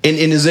 And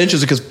it's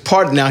interesting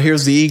because now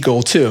here's the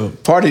ego too.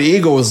 Part of the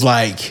ego is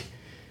like,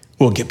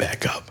 we'll get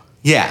back up.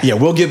 Yeah,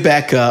 we'll get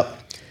back up.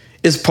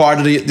 It's part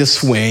of the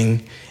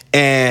swing.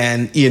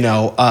 And,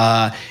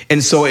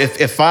 and so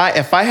if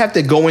I have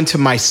to go into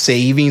my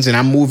savings and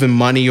I'm moving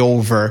money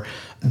over,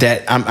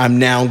 that I'm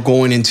now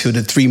going into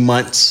the 3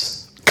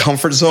 months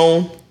comfort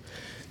zone,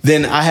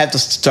 then I have to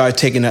start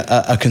taking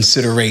a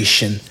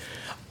consideration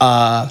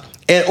or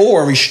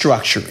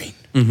restructuring.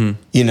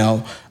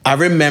 I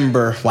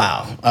remember,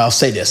 I'll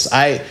say this.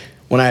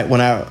 When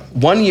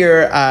 1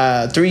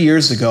 year, 3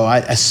 years ago,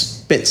 I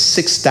spent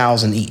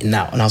 $6,000 eating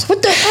out. And I was like,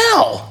 what the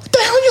hell? What the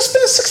hell are you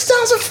spending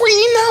 $6,000 for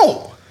eating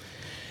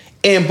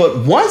out?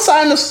 But once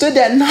I understood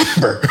that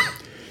number,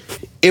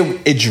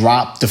 it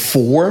dropped to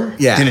 4,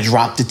 then it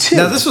dropped to 2.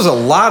 Now, this was a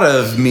lot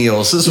of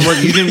meals. This is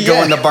what you didn't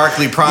go into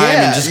Barclay Prime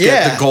and just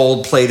get the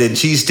gold-plated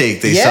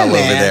cheesesteak they sell over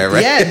there,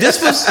 right? Yeah,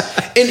 this was,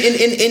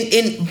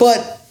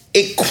 but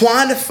it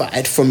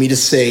quantified for me to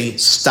say,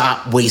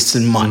 stop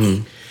wasting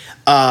money.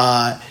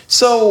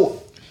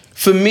 So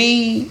for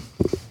me,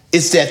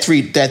 it's that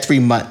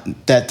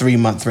three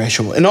month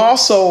threshold. And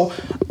also,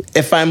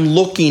 if I'm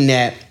looking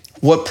at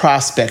what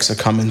prospects are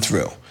coming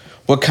through,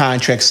 what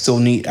contracts are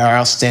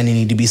outstanding,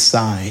 need to be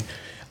signed.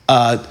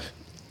 I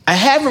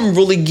haven't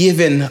really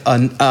given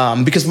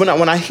because when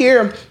I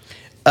hear,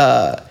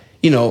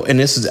 and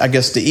this is, I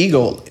guess, the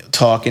ego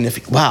talk, and if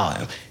am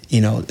I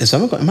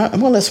going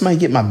to let somebody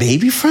get my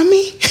baby from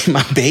me,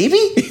 my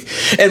baby?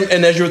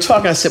 And as you were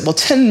talking, I said, well,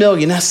 10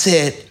 million. I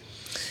said,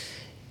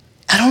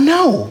 I don't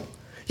know,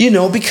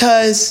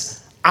 because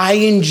I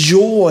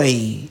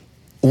enjoy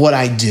what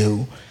I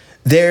do.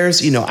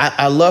 There's,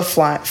 I love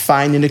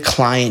finding a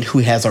client who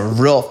has a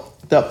real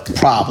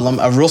problem,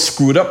 a real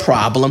screwed up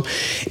problem,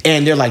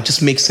 and they're like,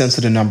 just make sense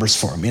of the numbers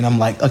for me. And I'm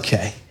like,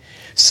 okay.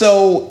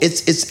 So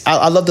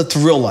I love the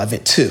thrill of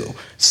it too.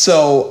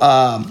 So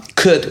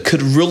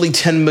could really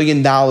 $10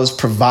 million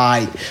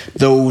provide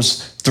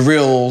those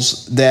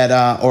thrills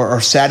that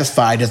or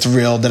satisfy the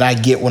thrill that I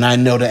get when I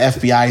know the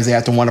FBI is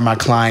after one of my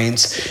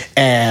clients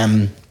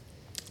and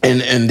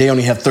they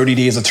only have 30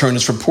 days to turn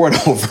this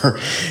report over.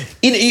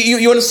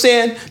 You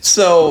understand?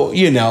 So,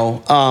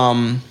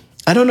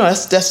 I don't know.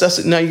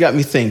 That's now you got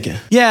me thinking.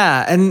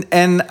 Yeah,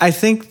 and I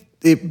think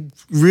it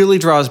really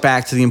draws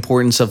back to the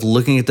importance of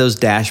looking at those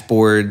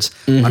dashboards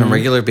on a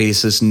regular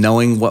basis,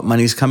 knowing what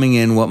money's coming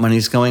in, what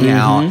money's going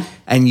out,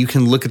 and you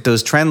can look at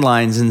those trend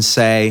lines and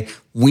say,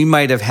 we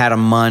might have had a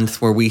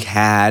month where we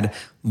had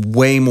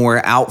way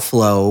more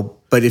outflow,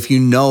 But if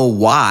you know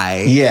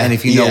why, and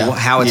if you know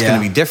how it's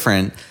going to be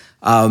different,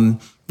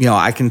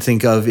 I can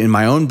think of in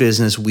my own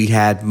business, we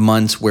had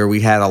months where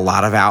we had a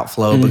lot of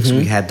outflow because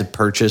we had to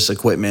purchase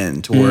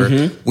equipment,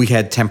 or we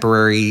had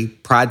temporary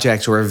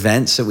projects or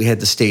events that we had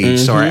to stage.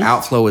 So our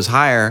outflow was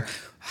higher.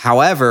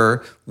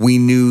 However, we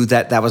knew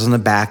that was on the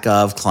back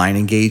of client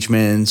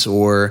engagements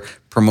or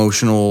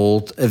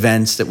promotional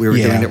events that we were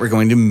doing that were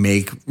going to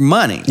make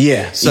money.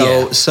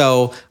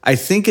 So I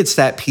think it's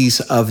that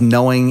piece of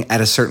knowing at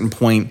a certain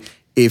point,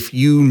 if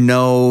you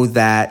know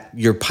that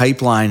your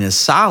pipeline is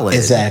solid,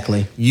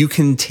 you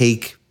can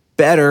take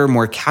better,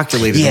 more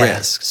calculated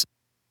risks.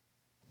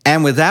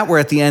 And with that, we're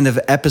at the end of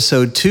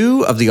episode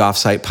 2 of the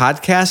Offsite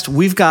podcast.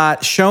 We've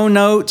got show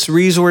notes,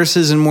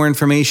 resources, and more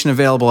information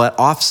available at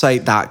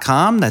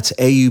offsite.com. That's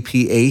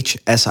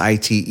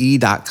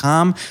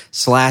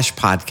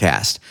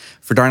AUPHSITE.com/podcast.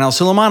 For Darnell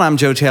Suleiman, I'm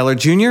Joe Taylor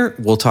Jr.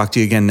 We'll talk to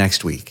you again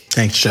next week.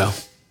 Thanks, Joe.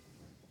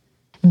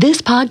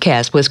 This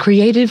podcast was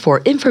created for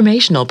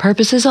informational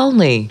purposes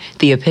only.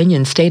 The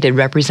opinions stated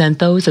represent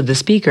those of the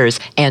speakers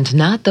and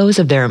not those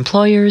of their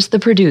employers, the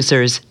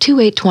producers,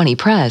 2820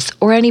 Press,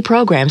 or any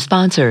program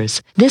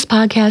sponsors. This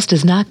podcast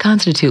does not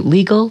constitute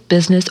legal,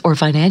 business, or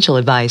financial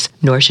advice,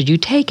 nor should you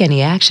take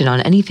any action on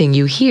anything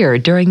you hear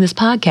during this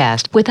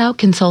podcast without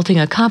consulting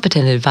a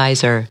competent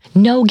advisor.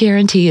 No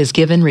guarantee is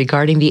given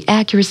regarding the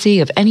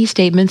accuracy of any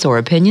statements or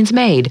opinions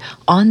made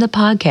on the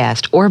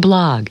podcast or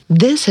blog.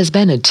 This has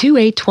been a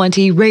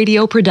 2820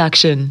 radio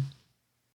production.